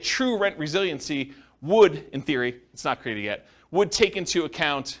idea of true rent resiliency would, in theory, it's not created yet, would take into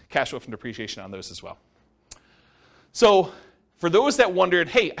account cash flow from depreciation on those as well. So for those that wondered,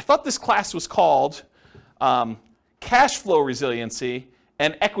 hey, I thought this class was called cash flow resiliency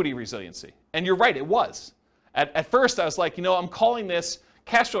and equity resiliency. And you're right, it was. At first, I was like, I'm calling this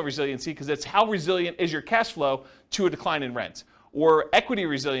cash flow resiliency because it's how resilient is your cash flow to a decline in rent. Or equity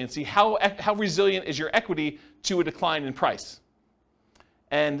resiliency, how resilient is your equity to a decline in price.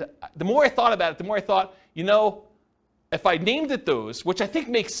 And the more I thought about it, the more I thought, if I named it those, which I think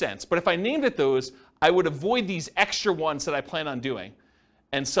makes sense, but if I named it those, I would avoid these extra ones that I plan on doing.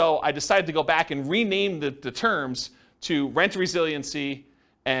 And so I decided to go back and rename the terms to rent resiliency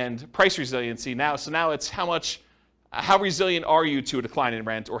and price resiliency now. So now it's how resilient are you to a decline in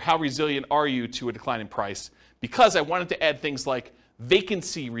rent, or how resilient are you to a decline in price? Because I wanted to add things like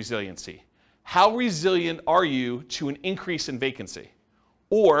vacancy resiliency. How resilient are you to an increase in vacancy?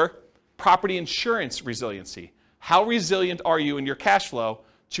 Or property insurance resiliency. How resilient are you in your cash flow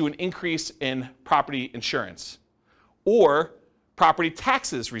to an increase in property insurance? Or property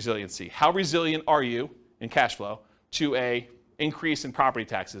taxes resiliency. How resilient are you in cash flow to an increase in property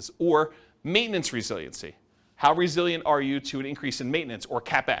taxes? Or maintenance resiliency. How resilient are you to an increase in maintenance or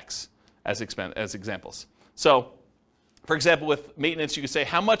CapEx as examples? So, for example, with maintenance, you could say,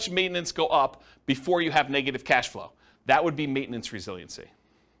 how much maintenance go up before you have negative cash flow? That would be maintenance resiliency.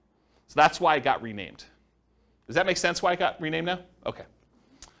 So that's why it got renamed. Does that make sense why it got renamed now? Okay.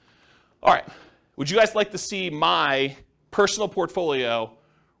 All right. Would you guys like to see my personal portfolio,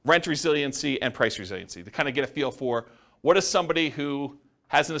 rent resiliency and price resiliency, to kind of get a feel for what is somebody who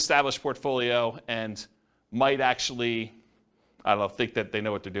has an established portfolio and might actually, think that they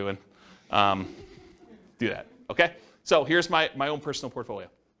know what they're doing, do that, okay? So here's my own personal portfolio.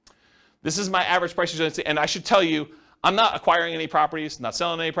 This is my average price resiliency, and I should tell you, I'm not acquiring any properties, not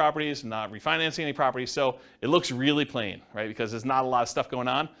selling any properties, not refinancing any properties, so it looks really plain, right? Because there's not a lot of stuff going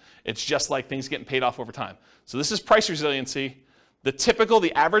on. It's just like things getting paid off over time. So this is price resiliency.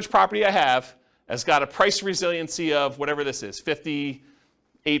 The average property I have has got a price resiliency of whatever this is, 58%,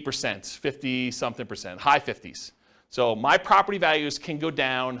 50-something percent, high 50s. So my property values can go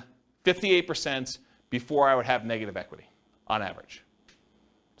down 58% before I would have negative equity on average.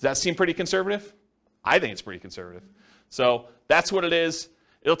 Does that seem pretty conservative? I think it's pretty conservative. So that's what it is.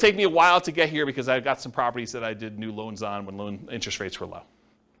 It'll take me a while to get here because I've got some properties that I did new loans on when loan interest rates were low.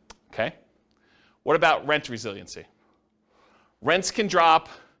 Okay? What about rent resiliency? Rents can drop,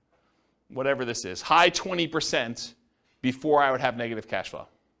 whatever this is, high 20% before I would have negative cash flow.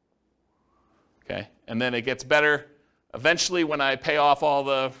 Okay? And then it gets better. Eventually, when I pay off all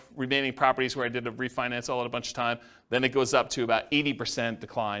the remaining properties where I did a refinance all at a bunch of time, then it goes up to about 80%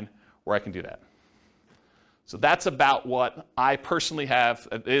 decline where I can do that. So that's about what I personally have,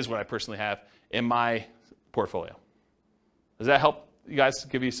 it is what I personally have in my portfolio. Does that help you guys,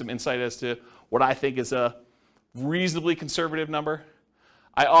 give you some insight as to what I think is a reasonably conservative number?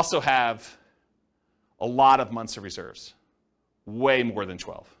 I also have a lot of months of reserves, way more than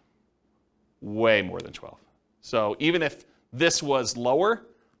 12. Way more than 12. So even if this was lower,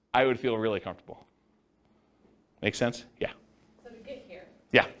 I would feel really comfortable. Make sense? Yeah. So to get here,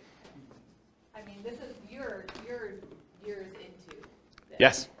 Yeah. I mean, this is your years into this.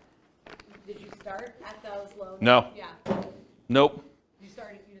 Yes. Did you start at those low? No. Yeah. Nope. You didn't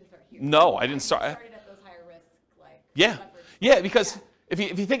start here. No, I didn't start. You started at those higher risk, like. Yeah. leverage. Yeah, because if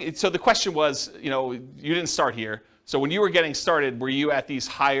you think, so the question was, you didn't start here. So when you were getting started, were you at these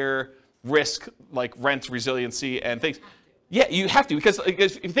higher risk, like rent resiliency and things? Yeah, you have to, because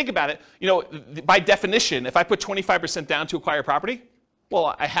if you think about it, by definition, if I put 25% down to acquire property,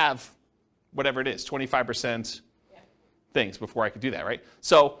 well, I have whatever it is, 25% things before I could do that, right?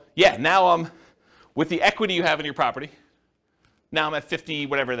 So yeah, now I'm, with the equity you have in your property, now I'm at 50,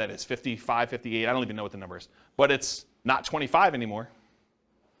 whatever that is, 55, 58, I don't even know what the number is, but it's not 25 anymore,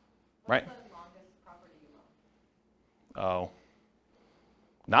 right? What's the longest property you own? Oh,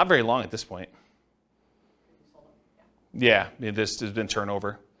 not very long at this point. You sold them? Yeah. This has been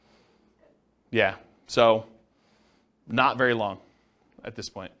turnover. Yeah, so not very long at this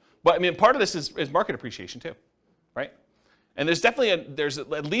point. But I mean, part of this is market appreciation too, right? And there's definitely there's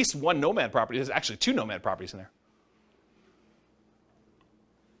at least one nomad property. There's actually 2 nomad properties in there.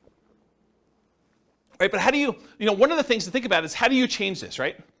 Right, but how do you one of the things to think about is how do you change this,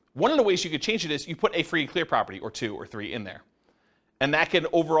 right? One of the ways you could change it is you put a free and clear property or 2 or 3 in there. And that can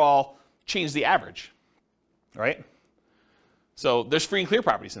overall change the average, right? So there's free and clear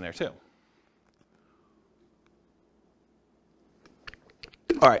properties in there too.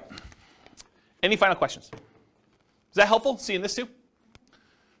 All right. Any final questions? Is that helpful, seeing this too?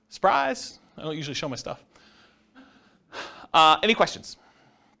 Surprise. I don't usually show my stuff. Any questions?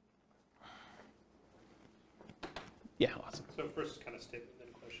 Yeah, awesome. So first kind of statement, then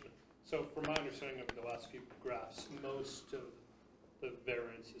question. So from my understanding of the last few graphs, most of the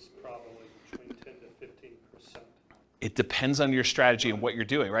variance is probably between 10 to 15%. It depends on your strategy and what you're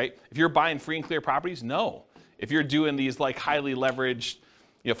doing, right? If you're buying free and clear properties, no. If you're doing these like highly leveraged,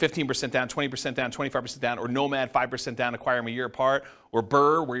 15% down, 20% down, 25% down, or Nomad 5% down, acquire them a year apart, or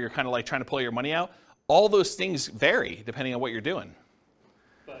Burr, where you're kind of like trying to pull your money out, all those things vary depending on what you're doing.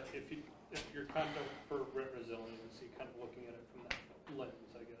 But if you're kind of for rent resiliency, kind of looking at it from that lens,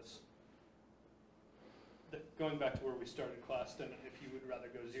 I guess. Going back to where we started class, then if you would rather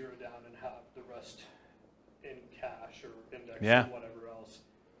go 0 down and have the rest in cash or index or whatever else,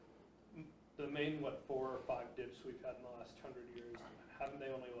 the main 4 or 5 dips we've had in the last 100 years, haven't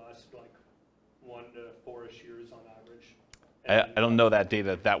they only lasted like 1 to 4-ish years on average? I don't know that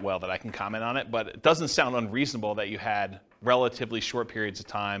data that well that I can comment on it, but it doesn't sound unreasonable that you had relatively short periods of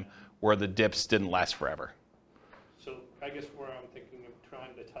time where the dips didn't last forever. So I guess where I'm thinking of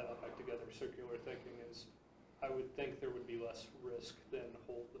trying to tie that back together, circular thinking, is I would think there would be less risk than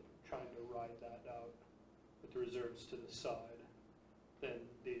trying to ride that out with the reserves to the side than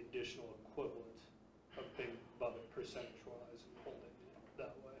the additional equivalent of being above it percentage-wise and holding it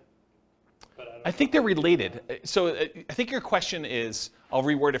that way. But I think they're related. So I think your question is, I'll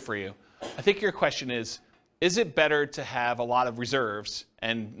reword it for you. I think your question is it better to have a lot of reserves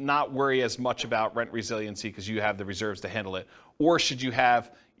and not worry as much about rent resiliency because you have the reserves to handle it? Or should you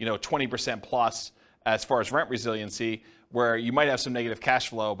have 20% plus as far as rent resiliency where you might have some negative cash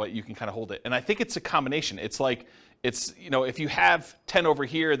flow, but you can kind of hold it? And I think it's a combination. It's like, if you have 10 over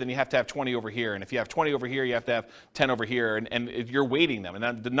here, then you have to have 20 over here. And if you have 20 over here, you have to have 10 over here. And you're weighting them.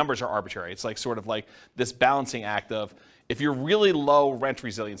 And the numbers are arbitrary. It's like sort of like this balancing act of, if you're really low rent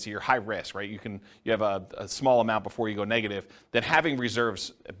resiliency, you're high risk, right? You have a small amount before you go negative, then having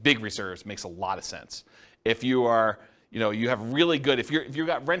reserves, big reserves, makes a lot of sense. If you are, you have really good, if you've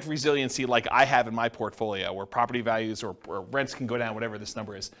got rent resiliency like I have in my portfolio, where property values or rents can go down, whatever this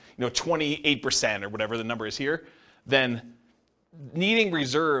number is, 28% or whatever the number is here, then needing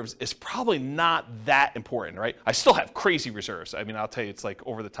reserves is probably not that important, right? I still have crazy reserves. I mean, I'll tell you, it's like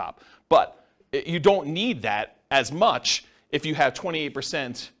over the top. But you don't need that as much if you have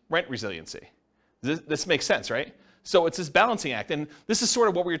 28% rent resiliency. This makes sense, right? So it's this balancing act. And this is sort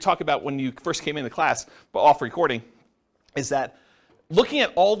of what we were talking about when you first came into class, but off recording, is that looking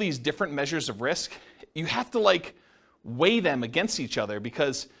at all these different measures of risk, you have to like weigh them against each other,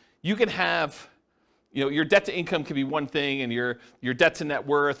 because you can have, your debt to income can be one thing, and your debt to net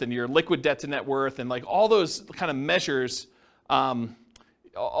worth, and your liquid debt to net worth, and like all those kind of measures, debt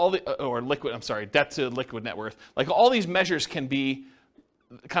to liquid net worth, like all these measures can be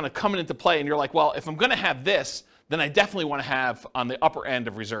kind of coming into play, and you're like, well, if I'm going to have this, then I definitely want to have on the upper end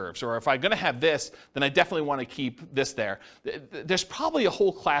of reserves. Or if I'm going to have this, then I definitely want to keep this there. There's probably a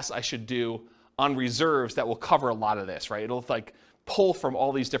whole class I should do on reserves that will cover a lot of this, right? It'll like pull from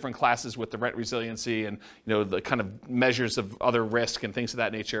all these different classes with the rent resiliency and the kind of measures of other risk and things of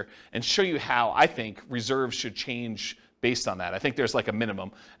that nature, and show you how I think reserves should change based on that. I think there's like a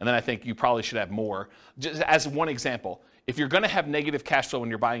minimum, and then I think you probably should have more. Just as one example, if you're going to have negative cash flow when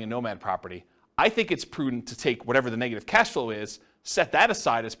you're buying a nomad property, I think it's prudent to take whatever the negative cash flow is, set that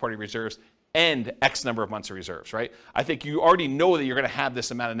aside as part of your reserves, and X number of months of reserves, right? I think you already know that you're going to have this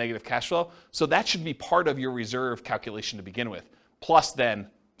amount of negative cash flow, so that should be part of your reserve calculation to begin with, plus then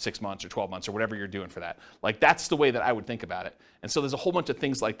 6 months or 12 months or whatever you're doing for that. Like, that's the way that I would think about it. And so there's a whole bunch of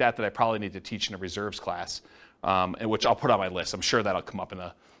things like that that I probably need to teach in a reserves class, and which I'll put on my list. I'm sure that'll come up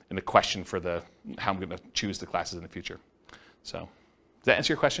in a question for how I'm going to choose the classes in the future. So, does that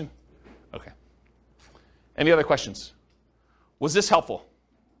answer your question? Okay. Any other questions? Was this helpful?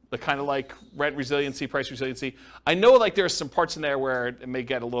 The kind of like rent resiliency, price resiliency. I know like there's some parts in there where it may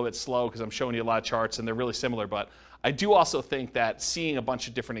get a little bit slow because I'm showing you a lot of charts and they're really similar, but I do also think that seeing a bunch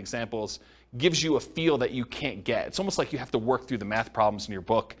of different examples gives you a feel that you can't get. It's almost like you have to work through the math problems in your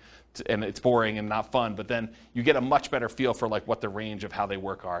book, and it's boring and not fun, but then you get a much better feel for like what the range of how they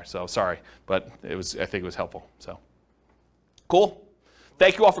work are. So sorry, but I think it was helpful. So cool.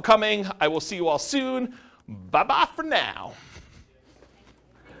 Thank you all for coming. I will see you all soon. Bye-bye for now.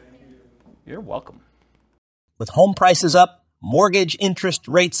 You're welcome. With home prices up, mortgage interest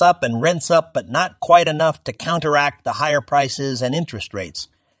rates up, and rents up, but not quite enough to counteract the higher prices and interest rates,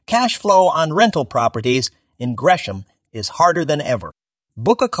 cash flow on rental properties in Gresham is harder than ever.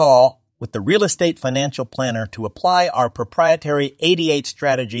 Book a call with the Real Estate Financial Planner to apply our proprietary 88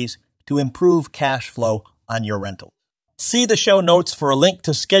 strategies to improve cash flow on your rental. See the show notes for a link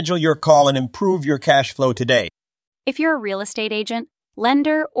to schedule your call and improve your cash flow today. If you're a real estate agent,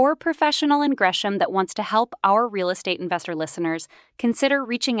 lender, or professional in Gresham that wants to help our real estate investor listeners, consider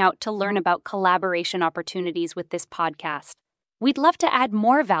reaching out to learn about collaboration opportunities with this podcast. We'd love to add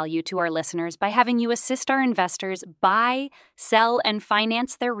more value to our listeners by having you assist our investors buy, sell, and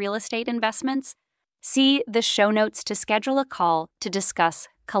finance their real estate investments. See the show notes to schedule a call to discuss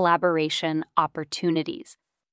collaboration opportunities.